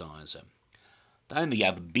central incisor. The only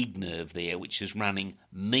other big nerve there, which is running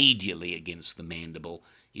medially against the mandible,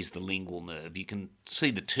 is the lingual nerve. You can see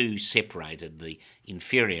the two separated, the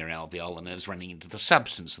inferior alveolar nerves running into the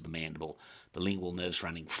substance of the mandible, the lingual nerves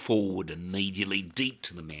running forward and medially deep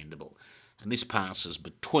to the mandible. and this passes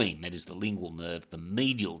between, that is the lingual nerve, the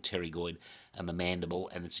medial pterygoid and the mandible,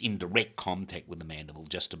 and it's in direct contact with the mandible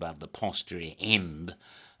just above the posterior end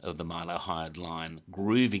of the mylohyoid line,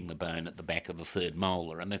 grooving the bone at the back of the third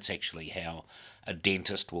molar, and that's actually how a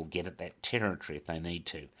dentist will get at that territory if they need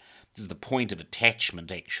to. This is the point of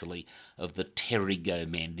attachment, actually, of the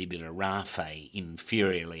pterygomandibular raphe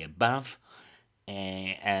inferiorly above,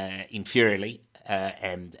 and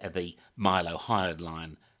the mylohyoid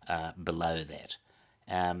line below that.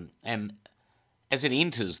 And as it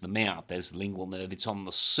enters the mouth, as the lingual nerve, it's on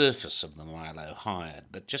the surface of the mylohyoid,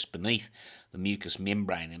 but just beneath the mucous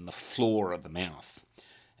membrane in the floor of the mouth.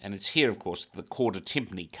 And it's here, of course, the chorda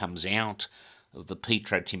tympani comes out of the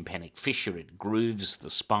petrotympanic fissure. It grooves the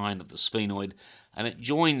spine of the sphenoid, and it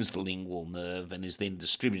joins the lingual nerve and is then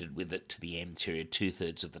distributed with it to the anterior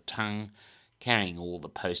two-thirds of the tongue, carrying all the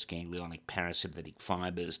postganglionic parasympathetic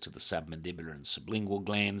fibres to the submandibular and sublingual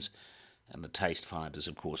glands, and the taste fibres,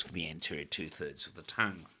 of course, for the anterior two-thirds of the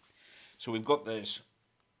tongue. So we've got those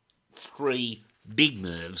three big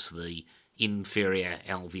nerves, the inferior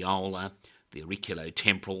alveolar, the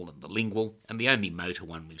auriculotemporal and the lingual, and the only motor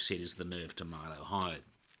one we've said is the nerve to mylohyoid.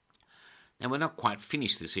 Now, we're not quite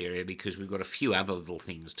finished this area because we've got a few other little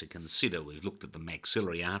things to consider. We've looked at the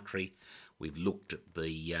maxillary artery, we've looked at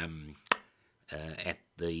the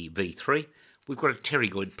V3. We've got a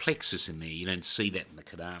pterygoid plexus in there. You don't see that in the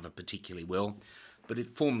cadaver particularly well, but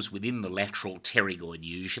it forms within the lateral pterygoid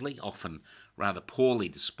usually, often rather poorly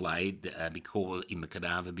displayed in the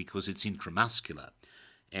cadaver because it's intramuscular.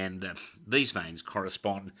 And these veins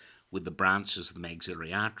correspond with the branches of the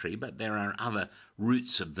maxillary artery, but there are other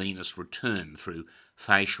routes of venous return through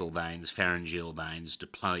facial veins, pharyngeal veins,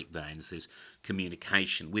 diploic veins. There's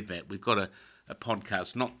communication with that. We've got a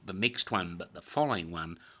podcast, not the next one, but the following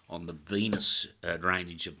one, on the venous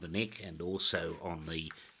drainage of the neck and also on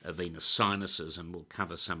the venous sinuses, and we'll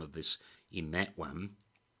cover some of this in that one.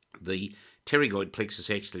 The pterygoid plexus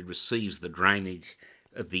actually receives the drainage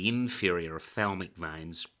of the inferior ophthalmic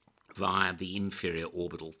veins via the inferior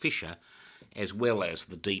orbital fissure, as well as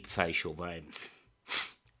the deep facial vein.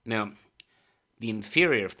 Now, the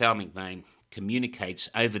inferior ophthalmic vein communicates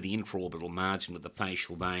over the intraorbital margin with the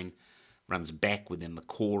facial vein, runs back within the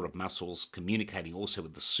core of muscles, communicating also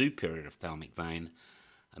with the superior ophthalmic vein,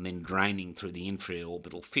 and then draining through the inferior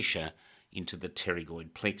orbital fissure into the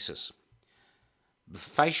pterygoid plexus. The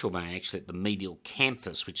facial vein, actually at the medial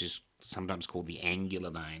canthus, which is sometimes called the angular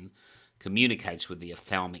vein, communicates with the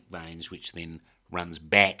ophthalmic veins, which then runs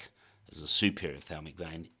back as the superior ophthalmic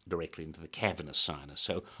vein directly into the cavernous sinus.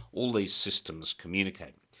 So all these systems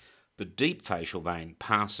communicate. The deep facial vein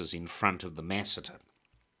passes in front of the masseter,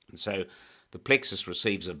 and so the plexus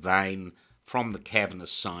receives a vein from the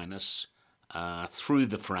cavernous sinus through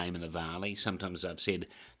the foramen ovale. Sometimes I've said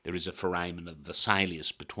there is a foramen of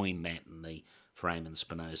Vesalius between that and the foramen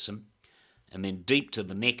spinosum. And then deep to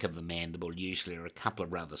the neck of the mandible usually are a couple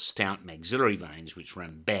of rather stout maxillary veins which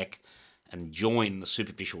run back and join the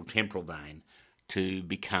superficial temporal vein to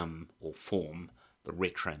become or form the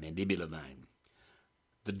retromandibular vein.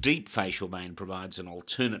 The deep facial vein provides an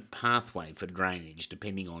alternate pathway for drainage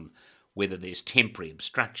depending on whether there's temporary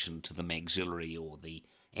obstruction to the maxillary or the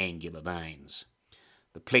angular veins.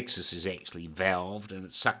 The plexus is actually valved and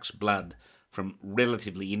it sucks blood from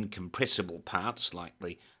relatively incompressible parts like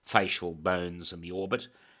the facial bones and the orbit,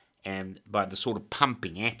 and by the sort of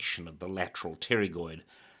pumping action of the lateral pterygoid,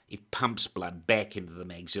 it pumps blood back into the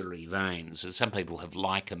maxillary veins. And some people have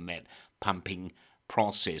likened that pumping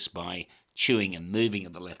process by chewing and moving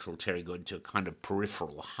of the lateral pterygoid to a kind of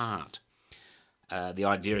peripheral heart. The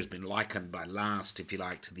idea has been likened by Last, if you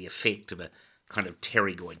like, to the effect of a kind of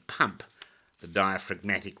pterygoid pump, the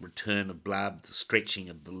diaphragmatic return of blood, the stretching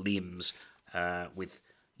of the limbs with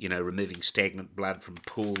removing stagnant blood from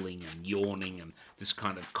pooling and yawning, and this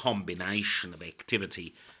kind of combination of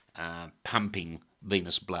activity pumping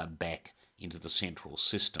venous blood back into the central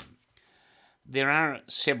system. There are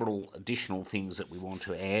several additional things that we want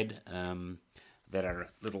to add that are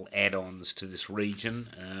little add-ons to this region.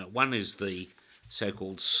 One is the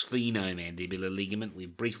so-called sphenomandibular ligament.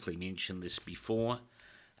 We've briefly mentioned this before.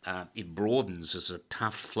 It broadens as a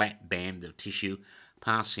tough, flat band of tissue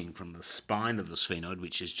passing from the spine of the sphenoid,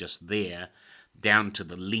 which is just there, down to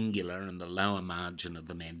the lingular and the lower margin of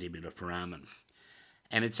the mandibular foramen.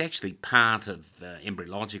 And it's actually part of,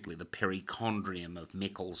 embryologically, the perichondrium of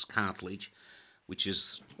Meckel's cartilage, which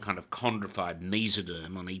is kind of chondrified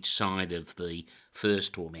mesoderm on each side of the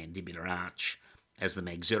first or mandibular arch as the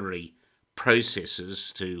maxillary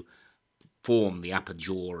processes to form the upper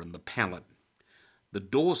jaw and the palate. The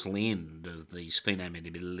dorsal end of the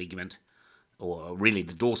sphenomandibular ligament or really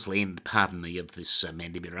the dorsal end, pardon me, of this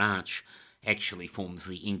mandibular arch actually forms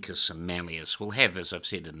the incus and malleus. We'll have, as I've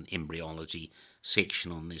said, an embryology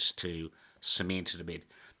section on this to cement it a bit.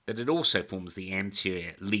 But it also forms the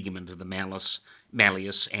anterior ligament of the malleus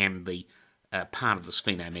and the part of the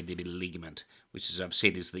sphenomandibular ligament, which, as I've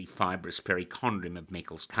said, is the fibrous perichondrium of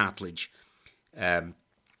Meckel's cartilage. The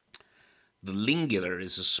lingula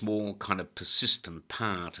is a small kind of persistent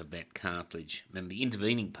part of that cartilage, and the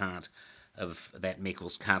intervening part of that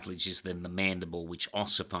Meckel's cartilage is then the mandible, which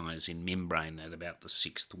ossifies in membrane at about the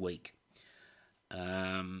 6th week.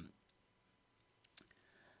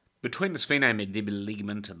 Between the sphenomandibular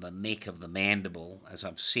ligament and the neck of the mandible, as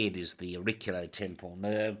I've said, is the auriculotemporal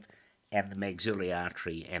nerve and the maxillary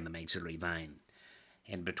artery and the maxillary vein.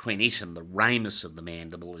 And between it and the ramus of the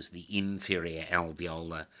mandible is the inferior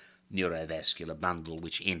alveolar neurovascular bundle,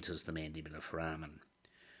 which enters the mandibular foramen.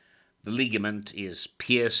 The ligament is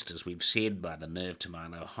pierced, as we've said, by the nerve to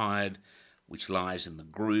mylohyoid, which lies in the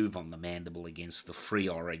groove on the mandible against the free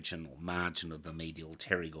origin or margin of the medial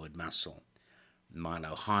pterygoid muscle. The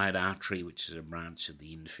mylohyoid artery, which is a branch of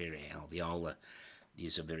the inferior alveolar,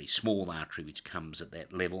 is a very small artery which comes at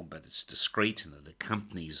that level, but it's discrete and it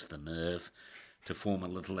accompanies the nerve to form a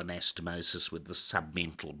little anastomosis with the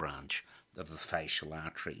submental branch of the facial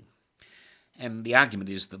artery. And the argument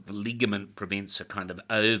is that the ligament prevents a kind of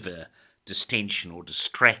over-distension or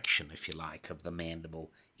distraction, if you like, of the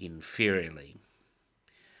mandible inferiorly.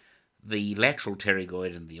 The lateral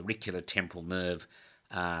pterygoid and the auriculotemporal nerve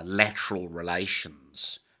are lateral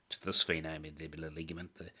relations to the sphenomandibular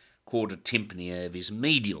ligament. The chorda tympani nerve is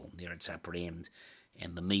medial near its upper end,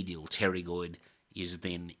 and the medial pterygoid is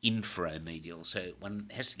then infromedial. So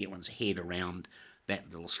one has to get one's head around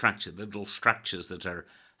that little structure, the little structures that are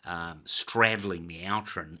straddling the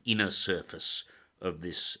outer and inner surface of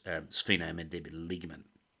this sphenomandibular ligament.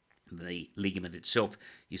 The ligament itself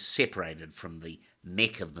is separated from the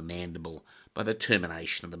neck of the mandible by the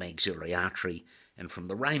termination of the maxillary artery and from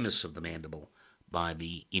the ramus of the mandible by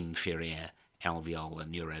the inferior alveolar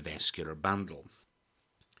neurovascular bundle.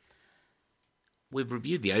 We've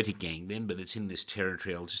reviewed the otic ganglion, but it's in this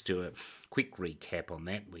territory. I'll just do a quick recap on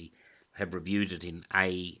that. We have reviewed it in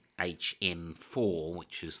AHN4,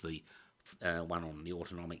 which is the one on the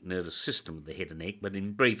autonomic nervous system of the head and neck. But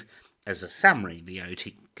in brief, as a summary, the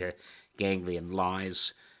otic ganglion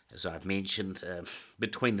lies, as I've mentioned,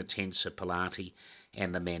 between the tensor pallati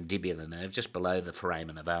and the mandibular nerve, just below the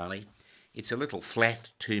foramen ovale. It's a little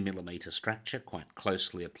flat 2mm structure, quite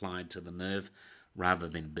closely applied to the nerve, rather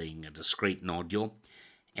than being a discrete nodule.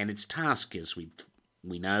 And its task, as we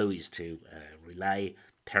know, is to relay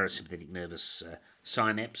parasympathetic nervous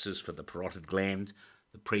synapses for the parotid gland.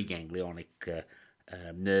 The preganglionic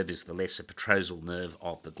nerve is the lesser petrosal nerve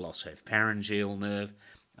of the glossopharyngeal nerve,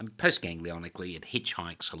 and postganglionically it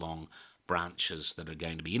hitchhikes along branches that are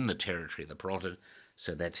going to be in the territory of the parotid,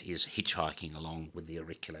 so that is hitchhiking along with the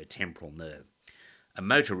auriculotemporal nerve. A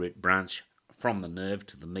motor root branch from the nerve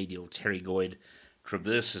to the medial pterygoid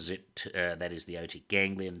traverses it, that is the otic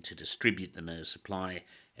ganglion, to distribute the nerve supply,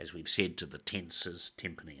 as we've said, to the tensors,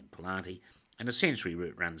 tympani and pallati, and a sensory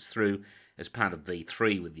route runs through as part of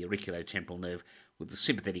V3 with the auriculotemporal nerve, with the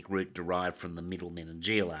sympathetic route derived from the middle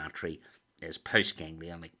meningeal artery as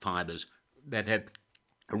postganglionic fibres that have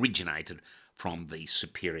originated from the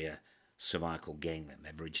superior cervical ganglion.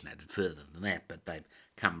 They've originated further than that, but they've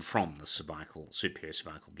come from the superior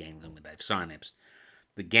cervical ganglion where they've synapsed.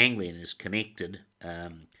 The ganglion is connected,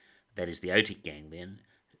 that is the otic ganglion,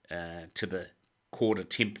 to the chorda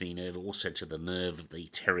tympani nerve, also to the nerve of the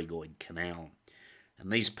pterygoid canal.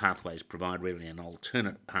 And these pathways provide really an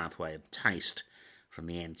alternate pathway of taste from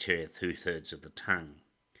the anterior two-thirds of the tongue.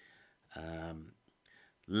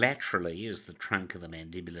 Laterally is the trunk of the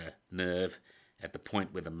mandibular nerve at the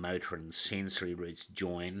point where the motor and sensory routes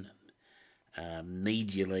join.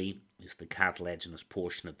 Medially is the cartilaginous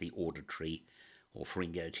portion of the auditory or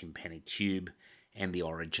pharyngotympanic tube and the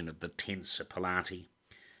origin of the tensor pallati,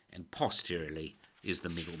 and posteriorly is the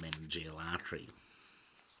middle meningeal artery.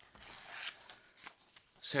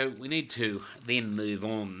 So we need to then move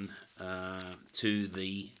on to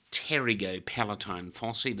the pterygopalatine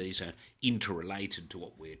fossae. These are interrelated to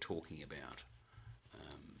what we're talking about.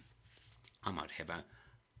 I might have a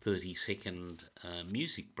 30-second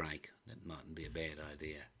music break. That mightn't be a bad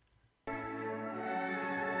idea.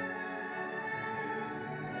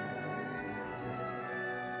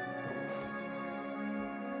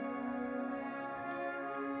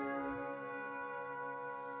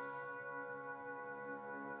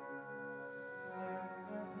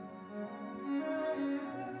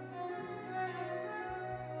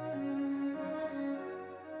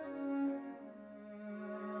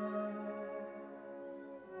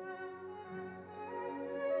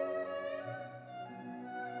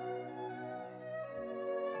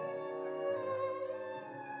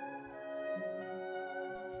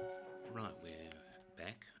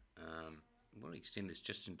 extend this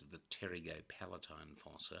just into the pterygopalatine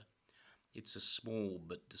fossa. It's a small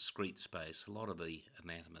but discrete space. A lot of the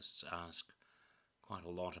anatomists ask quite a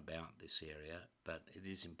lot about this area, but it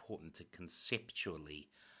is important to conceptually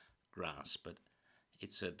grasp it.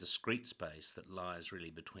 It's a discrete space that lies really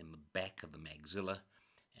between the back of the maxilla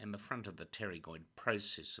and the front of the pterygoid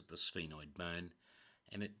process of the sphenoid bone,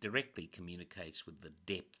 and it directly communicates with the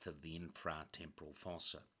depth of the infratemporal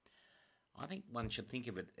fossa. I think one should think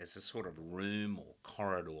of it as a sort of room or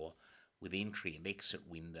corridor with entry and exit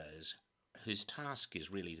windows, whose task is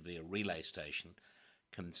really to be a relay station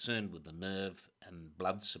concerned with the nerve and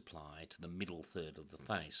blood supply to the middle third of the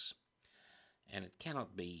face. And it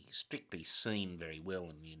cannot be strictly seen very well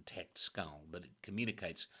in the intact skull, but it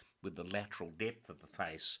communicates with the lateral depth of the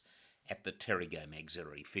face at the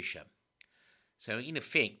pterygomaxillary fissure. So in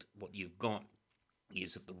effect, what you've got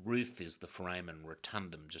is that the roof is the foramen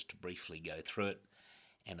rotundum, just to briefly go through it,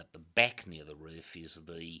 and at the back near the roof is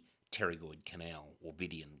the pterygoid canal, or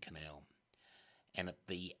Vidian canal. And at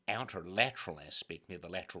the outer lateral aspect, near the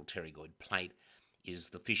lateral pterygoid plate, is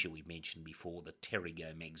the fissure we mentioned before, the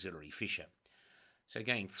pterygomaxillary fissure. So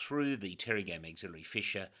going through the pterygomaxillary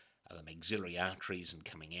fissure are the maxillary arteries and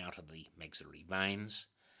coming out of the maxillary veins.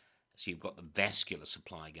 So you've got the vascular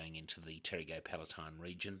supply going into the pterygopalatine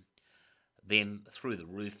region. Then through the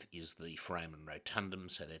roof is the foramen rotundum,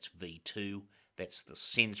 so that's V2. That's the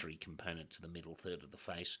sensory component to the middle third of the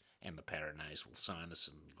face and the paranasal sinus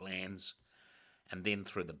and glands. And then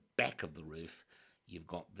through the back of the roof, you've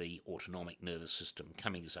got the autonomic nervous system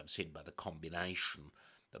coming, as I've said, by the combination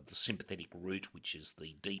of the sympathetic root, which is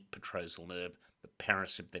the deep petrosal nerve, the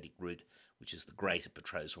parasympathetic root, which is the greater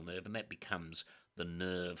petrosal nerve, and that becomes the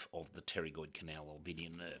nerve of the pterygoid canal or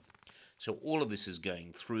Vidian nerve. So all of this is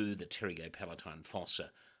going through the pterygopalatine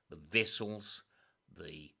fossa, the vessels,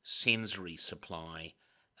 the sensory supply,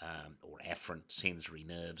 or afferent sensory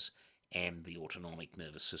nerves, and the autonomic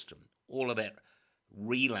nervous system. All of that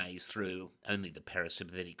relays through only the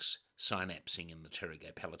parasympathetics synapsing in the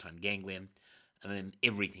pterygopalatine ganglion, and then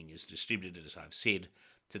everything is distributed, as I've said,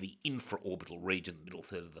 to the infraorbital region, the middle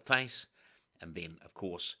third of the face, and then, of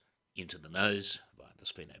course, into the nose via the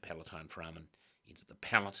sphenopalatine foramen, into the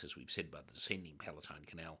palate, as we've said, by the descending palatine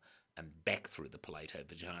canal, and back through the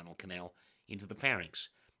palatovaginal canal into the pharynx.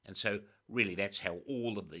 And so, really, that's how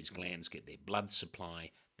all of these glands get their blood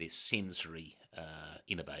supply, their sensory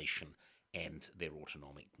innervation, and their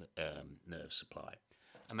autonomic nerve supply.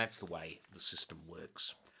 And that's the way the system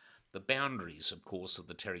works. The boundaries, of course, of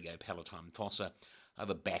the pterygopalatine fossa are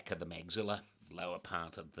the back of the maxilla, the lower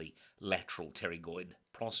part of the lateral pterygoid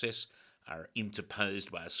process, are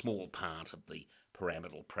interposed by a small part of the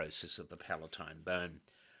pyramidal process of the palatine bone.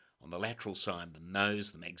 On the lateral side, the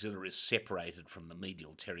nose, the maxilla, is separated from the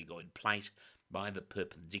medial pterygoid plate by the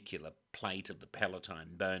perpendicular plate of the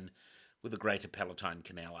palatine bone, with the greater palatine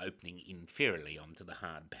canal opening inferiorly onto the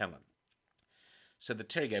hard palate. So the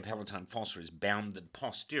pterygopalatine fossa is bounded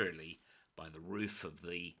posteriorly by the roof of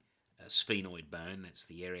the sphenoid bone. That's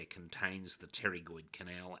the area contains the pterygoid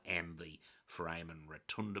canal and the foramen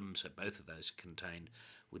rotundum, so both of those are contained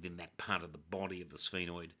within that part of the body of the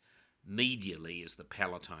sphenoid. Medially is the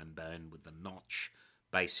palatine bone with the notch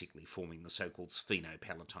basically forming the so-called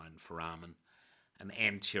sphenopalatine foramen, and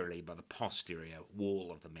anteriorly by the posterior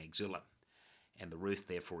wall of the maxilla. And the roof,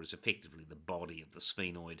 therefore, is effectively the body of the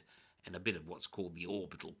sphenoid and a bit of what's called the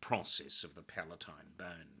orbital process of the palatine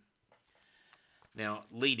bone. Now,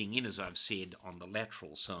 leading in, as I've said, on the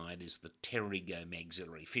lateral side is the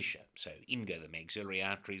pterygomaxillary fissure. So in go the maxillary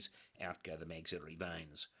arteries, out go the maxillary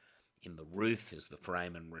veins. In the roof is the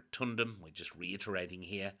foramen rotundum, we're just reiterating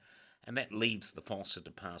here, and that leads the fossa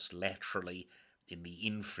to pass laterally in the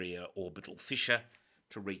inferior orbital fissure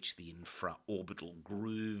to reach the infraorbital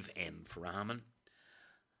groove and foramen.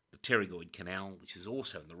 The pterygoid canal, which is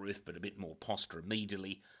also in the roof but a bit more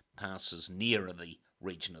posteromedially, passes nearer the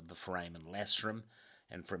region of the foramen lacerum,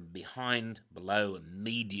 and from behind, below, and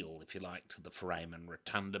medial, if you like, to the foramen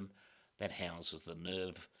rotundum, that houses the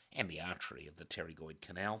nerve and the artery of the pterygoid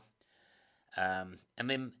canal. And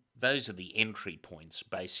then those are the entry points,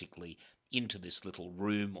 basically, into this little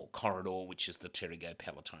room or corridor, which is the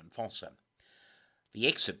pterygopalatine fossa. The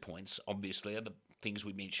exit points, obviously, are the things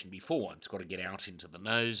we mentioned before. It's got to get out into the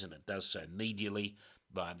nose, and it does so medially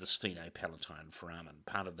via the sphenopalatine foramen.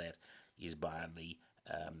 Part of that is by the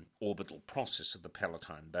orbital process of the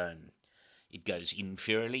palatine bone. It goes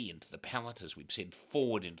inferiorly into the palate, as we've said,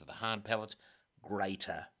 forward into the hard palate,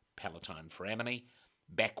 greater palatine foramen,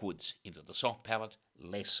 backwards into the soft palate,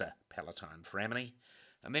 lesser palatine foramen,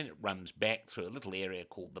 and then it runs back through a little area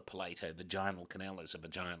called the palatovaginal canal. There's a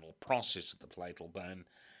vaginal process of the palatal bone,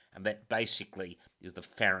 and that basically is the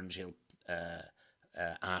pharyngeal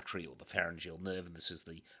artery or the pharyngeal nerve, and this is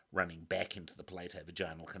the running back into the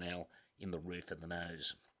palato-vaginal canal in the roof of the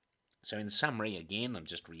nose. So in summary, again, I'm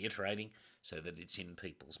just reiterating so that it's in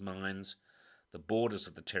people's minds, the borders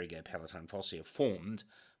of the pterygopalatine fossae are formed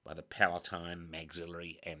by the palatine,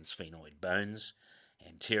 maxillary and sphenoid bones.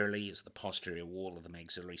 Anteriorly is the posterior wall of the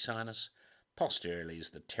maxillary sinus, posteriorly is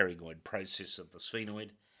the pterygoid process of the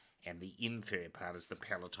sphenoid, and the inferior part is the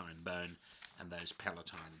palatine bone and those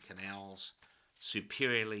palatine canals.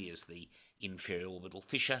 Superiorly is the inferior orbital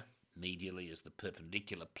fissure, medially is the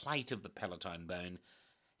perpendicular plate of the palatine bone,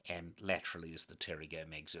 and laterally is the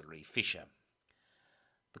pterygomaxillary fissure.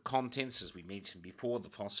 The contents, as we mentioned before, the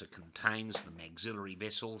fossa contains the maxillary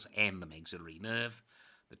vessels and the maxillary nerve,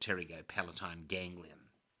 the pterygopalatine ganglion.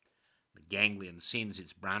 The ganglion sends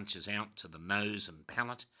its branches out to the nose and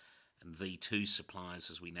palate, and V2 supplies,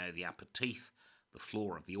 as we know, the upper teeth, the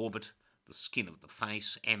floor of the orbit, the skin of the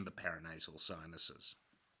face, and the paranasal sinuses.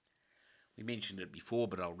 We mentioned it before,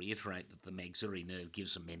 but I'll reiterate that the maxillary nerve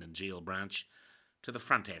gives a meningeal branch to the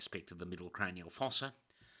front aspect of the middle cranial fossa,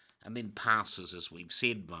 and then passes, as we've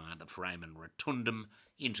said, via the foramen rotundum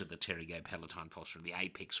into the pterygopalatine fossa, the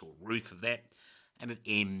apex or roof of that, and it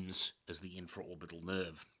ends as the infraorbital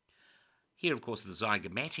nerve. Here, of course, the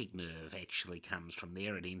zygomatic nerve actually comes from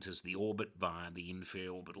there. It enters the orbit via the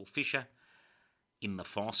inferior orbital fissure. In the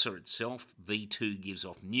fossa itself, V2 gives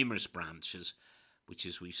off numerous branches, which,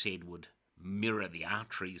 as we've said, would mirror the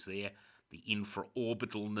arteries there, the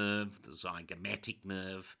infraorbital nerve, the zygomatic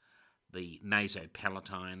nerve, the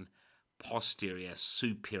nasopalatine, posterior,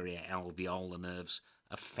 superior alveolar nerves,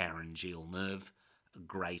 a pharyngeal nerve,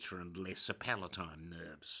 greater and lesser palatine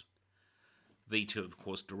nerves. V2, of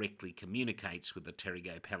course, directly communicates with the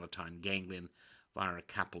pterygopalatine ganglion via a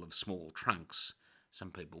couple of small trunks.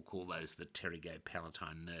 Some people call those the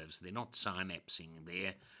pterygopalatine nerves. They're not synapsing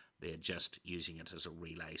there, they're just using it as a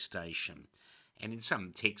relay station. And in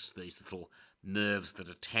some texts, these little nerves that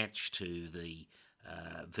attach to the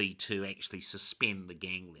V2 actually suspend the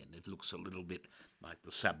ganglion. It looks a little bit like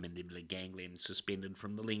the submandibular ganglion suspended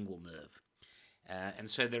from the lingual nerve. And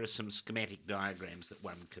so there are some schematic diagrams that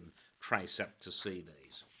one can trace up to see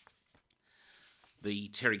these. The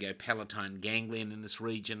pterygopalatine ganglion in this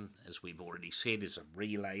region, as we've already said, is a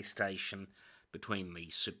relay station between the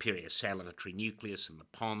superior salivatory nucleus and the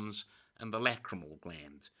pons and the lacrimal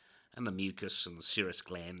gland, and the mucus and the serous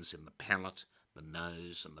glands in the palate, the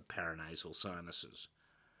nose and the paranasal sinuses.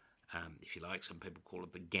 If you like, some people call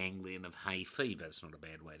it the ganglion of hay fever. It's not a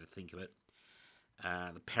bad way to think of it.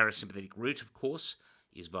 The parasympathetic route, of course,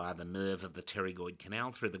 is via the nerve of the pterygoid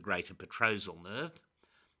canal through the greater petrosal nerve.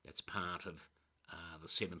 That's part of the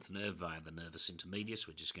seventh nerve via the nervus intermedius,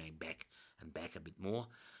 which is going back and back a bit more.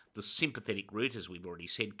 The sympathetic route, as we've already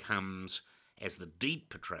said, comes as the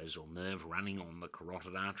deep petrosal nerve running on the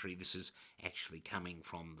carotid artery. This is actually coming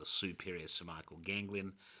from the superior cervical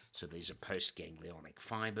ganglion, so these are postganglionic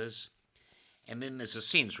fibres. And then there's a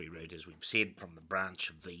sensory route, as we've said, from the branch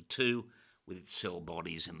of V2 with its cell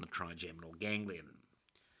bodies in the trigeminal ganglion.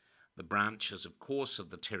 The branches, of course, of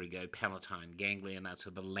the pterygopalatine ganglion are to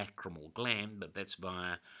the lacrimal gland, but that's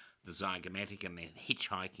via the zygomatic and then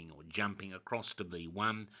hitchhiking or jumping across to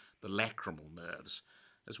V1, the lacrimal nerves,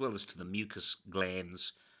 as well as to the mucus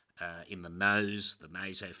glands in the nose, the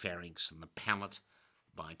nasopharynx and the palate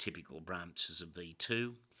by typical branches of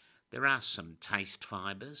V2. There are some taste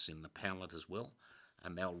fibres in the palate as well,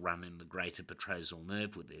 and they'll run in the greater petrosal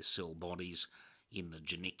nerve with their cell bodies in the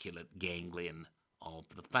geniculate ganglion of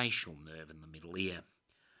the facial nerve in the middle ear.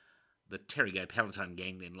 The pterygopalatine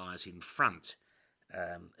ganglion lies in front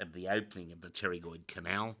of the opening of the pterygoid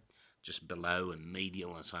canal, just below and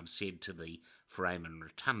medial, as I've said, to the foramen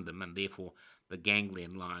rotundum, and therefore the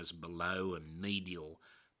ganglion lies below and medial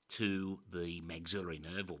to the maxillary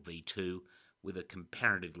nerve, or V2, with a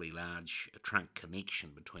comparatively large trunk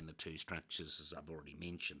connection between the two structures, as I've already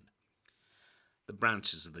mentioned. The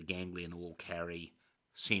branches of the ganglion all carry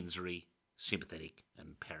sensory, sympathetic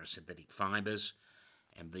and parasympathetic fibres,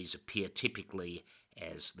 and these appear typically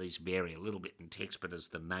as, these vary a little bit in text, but as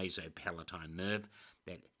the nasopalatine nerve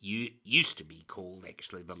that used to be called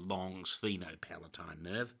actually the long sphenopalatine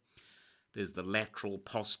nerve. There's the lateral,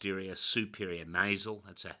 posterior, superior nasal,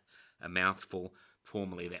 that's a mouthful.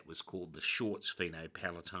 Formerly that was called the short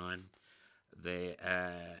sphenopalatine. There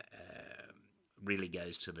really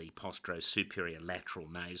goes to the postero-superior lateral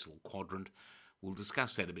nasal quadrant. We'll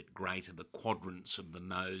discuss that a bit greater, the quadrants of the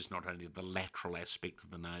nose, not only the lateral aspect of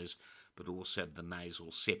the nose, but also the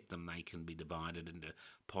nasal septum. They can be divided into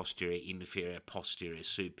posterior, inferior, posterior,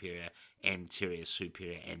 superior, anterior,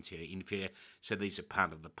 inferior. So these are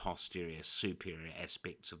part of the posterior, superior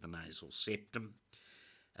aspects of the nasal septum.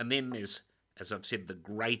 And then there's, as I've said, the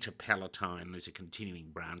greater palatine. These are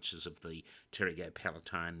continuing branches of the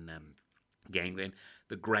pterygopalatine ganglion.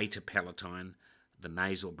 The greater palatine, the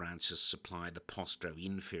nasal branches supply the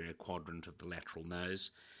postero-inferior quadrant of the lateral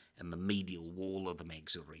nose and the medial wall of the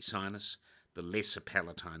maxillary sinus. The lesser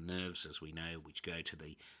palatine nerves, as we know, which go to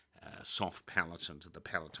the soft palate and to the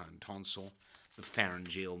palatine tonsil. The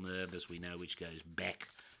pharyngeal nerve, as we know, which goes back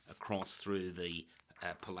across through the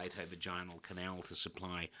palatovaginal canal to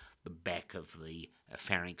supply the back of the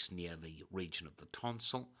pharynx near the region of the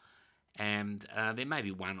tonsil. And there may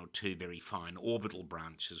be one or two very fine orbital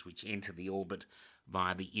branches which enter the orbit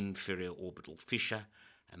via the inferior orbital fissure,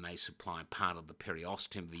 and they supply part of the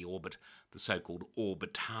periosteum of the orbit, the so-called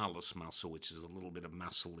orbitalis muscle, which is a little bit of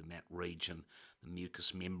muscle in that region, the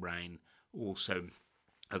mucous membrane, also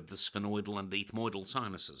of the sphenoidal and ethmoidal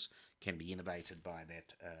sinuses can be innervated by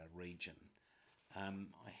that region.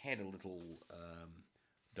 I had a little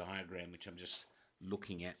diagram which I'm just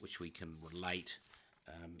looking at, which we can relate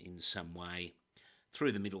in some way.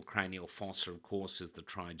 Through the middle cranial fossa, of course, is the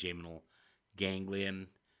trigeminal ganglion.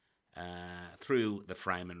 Through the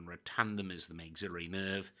foramen rotundum is the maxillary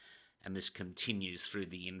nerve, and this continues through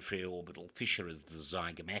the inferior orbital fissure as the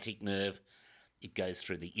zygomatic nerve. It goes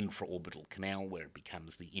through the infraorbital canal where it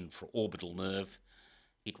becomes the infraorbital nerve.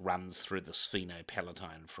 It runs through the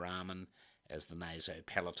sphenopalatine foramen as the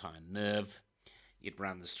nasopalatine nerve. It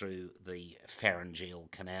runs through the pharyngeal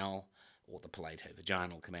canal, or the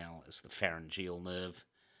palatovaginal canal, as the pharyngeal nerve.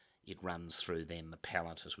 It runs through then the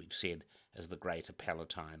palate, as we've said, as the greater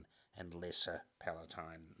palatine and lesser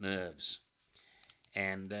palatine nerves.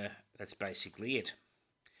 And that's basically it.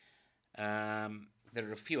 There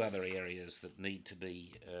are a few other areas that need to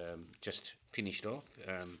be just finished off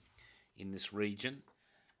in this region.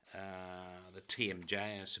 The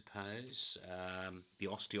TMJ, I suppose, the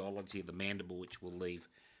osteology of the mandible, which we'll leave,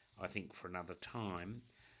 I think, for another time.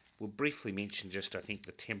 We'll briefly mention just, I think,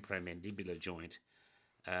 the temporomandibular joint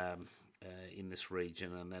in this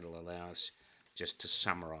region, and that'll allow us just to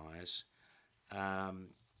summarise.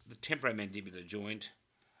 The temporomandibular joint,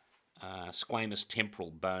 squamous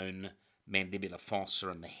temporal bone, mandibular fossa,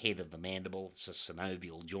 and the head of the mandible. It's a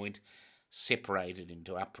synovial joint, separated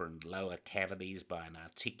into upper and lower cavities by an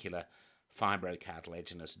articular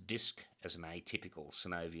fibrocartilaginous disc as an atypical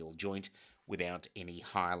synovial joint without any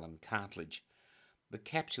hyaline cartilage. The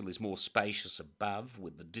capsule is more spacious above,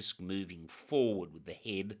 with the disc moving forward with the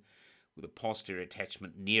head, with a posterior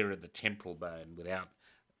attachment nearer the temporal bone without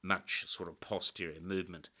much sort of posterior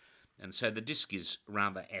movement. And so the disc is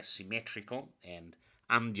rather asymmetrical and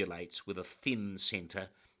undulates with a thin centre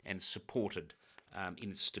and supported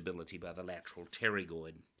in its stability by the lateral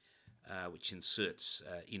pterygoid, which inserts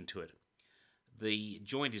into it. The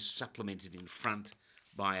joint is supplemented in front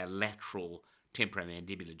by a lateral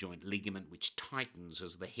temporomandibular joint ligament, which tightens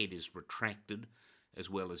as the head is retracted, as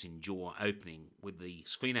well as in jaw opening, with the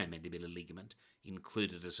sphenomandibular ligament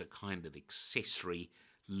included as a kind of accessory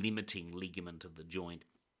limiting ligament of the joint.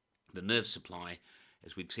 The nerve supply,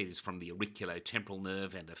 as we've said, is from the auriculotemporal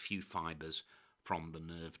nerve and a few fibres from the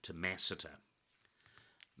nerve to masseter.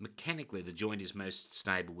 Mechanically, the joint is most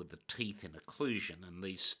stable with the teeth in occlusion, and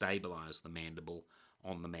these stabilise the mandible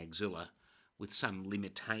on the maxilla, with some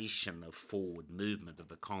limitation of forward movement of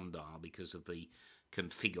the condyle because of the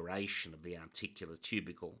configuration of the articular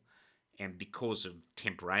tubercle and because of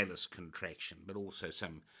temporalis contraction, but also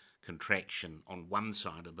some contraction on one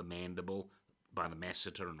side of the mandible by the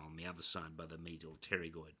masseter and on the other side by the medial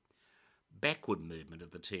pterygoid. Backward movement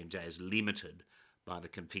of the TMJ is limited by the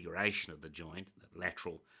configuration of the joint, the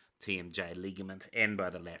lateral TMJ ligament, and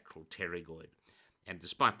by the lateral pterygoid. And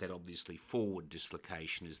despite that, obviously, forward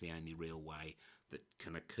dislocation is the only real way that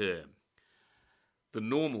can occur. The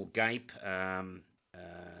normal gape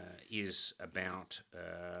is about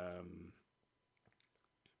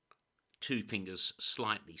 2 fingers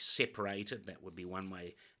slightly separated. That would be one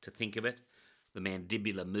way to think of it. The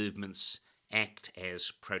mandibular movements act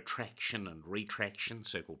as protraction and retraction,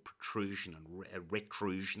 so-called protrusion and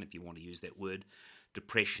retrusion, if you want to use that word,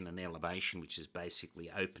 depression and elevation, which is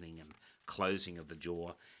basically opening and closing of the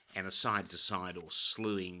jaw, and a side-to-side or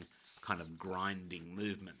slewing kind of grinding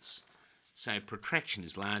movements. So protraction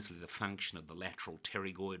is largely the function of the lateral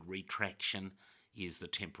pterygoid. Retraction is the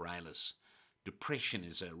temporalis. Depression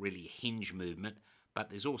is a really hinge movement, but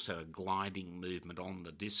there's also a gliding movement on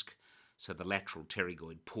the disc. So the lateral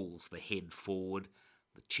pterygoid pulls the head forward,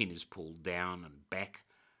 the chin is pulled down and back,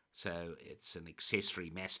 So it's an accessory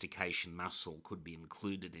mastication muscle could be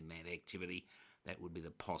included in that activity. That would be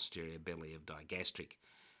the posterior belly of digastric.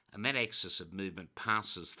 And that axis of movement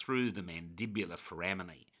passes through the mandibular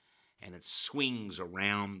foramen, and it swings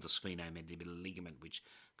around the sphenomandibular ligament, which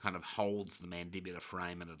kind of holds the mandibular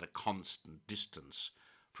foramen at a constant distance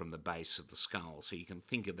from the base of the skull. So you can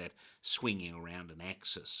think of that swinging around an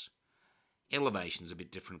axis. Elevation is a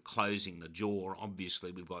bit different, closing the jaw.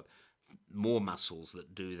 Obviously, we've got more muscles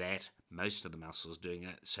that do that, most of the muscles doing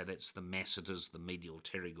it. So that's the masseters, the medial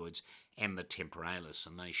pterygoids, and the temporalis,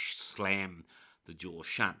 and they slam the jaw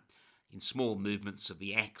shut. In small movements of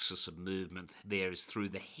the axis of movement, there is through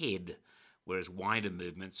the head, whereas wider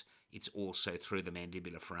movements, it's also through the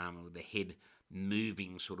mandibular foramen, with the head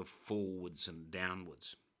moving sort of forwards and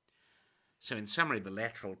downwards. So in summary, the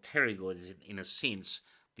lateral pterygoid is, in a sense,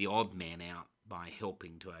 the odd man out by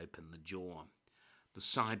helping to open the jaw. The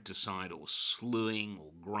side-to-side or slewing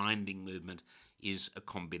or grinding movement is a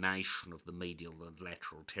combination of the medial and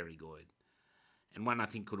lateral pterygoid. And one, I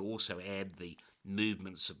think, could also add the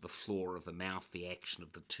movements of the floor of the mouth, the action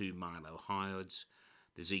of the two mylohyoids.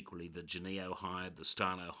 There's equally the geniohyoid, the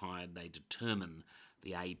stylohyoid. They determine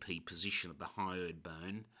the AP position of the hyoid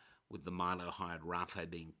bone, with the mylohyoid raphe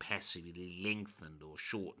being passively lengthened or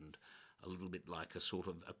shortened, a little bit like a sort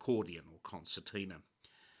of accordion or concertina.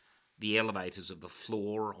 The elevators of the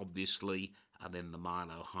floor, obviously, are then the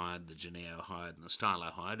mylohyoid, the geniohyoid, and the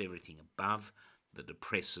stylohyoid, everything above. The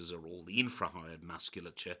depressors are all the infrahyoid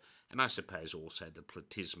musculature, and I suppose also the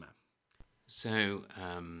platysma. So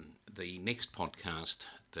the next podcast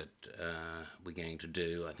that we're going to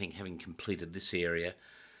do, I think, having completed this area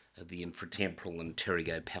of the infratemporal and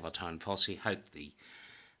pterygopalatine fossae, hope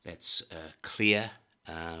that's clear.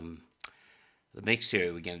 The next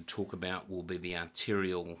area we're going to talk about will be the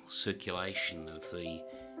arterial circulation of the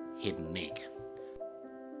head and neck.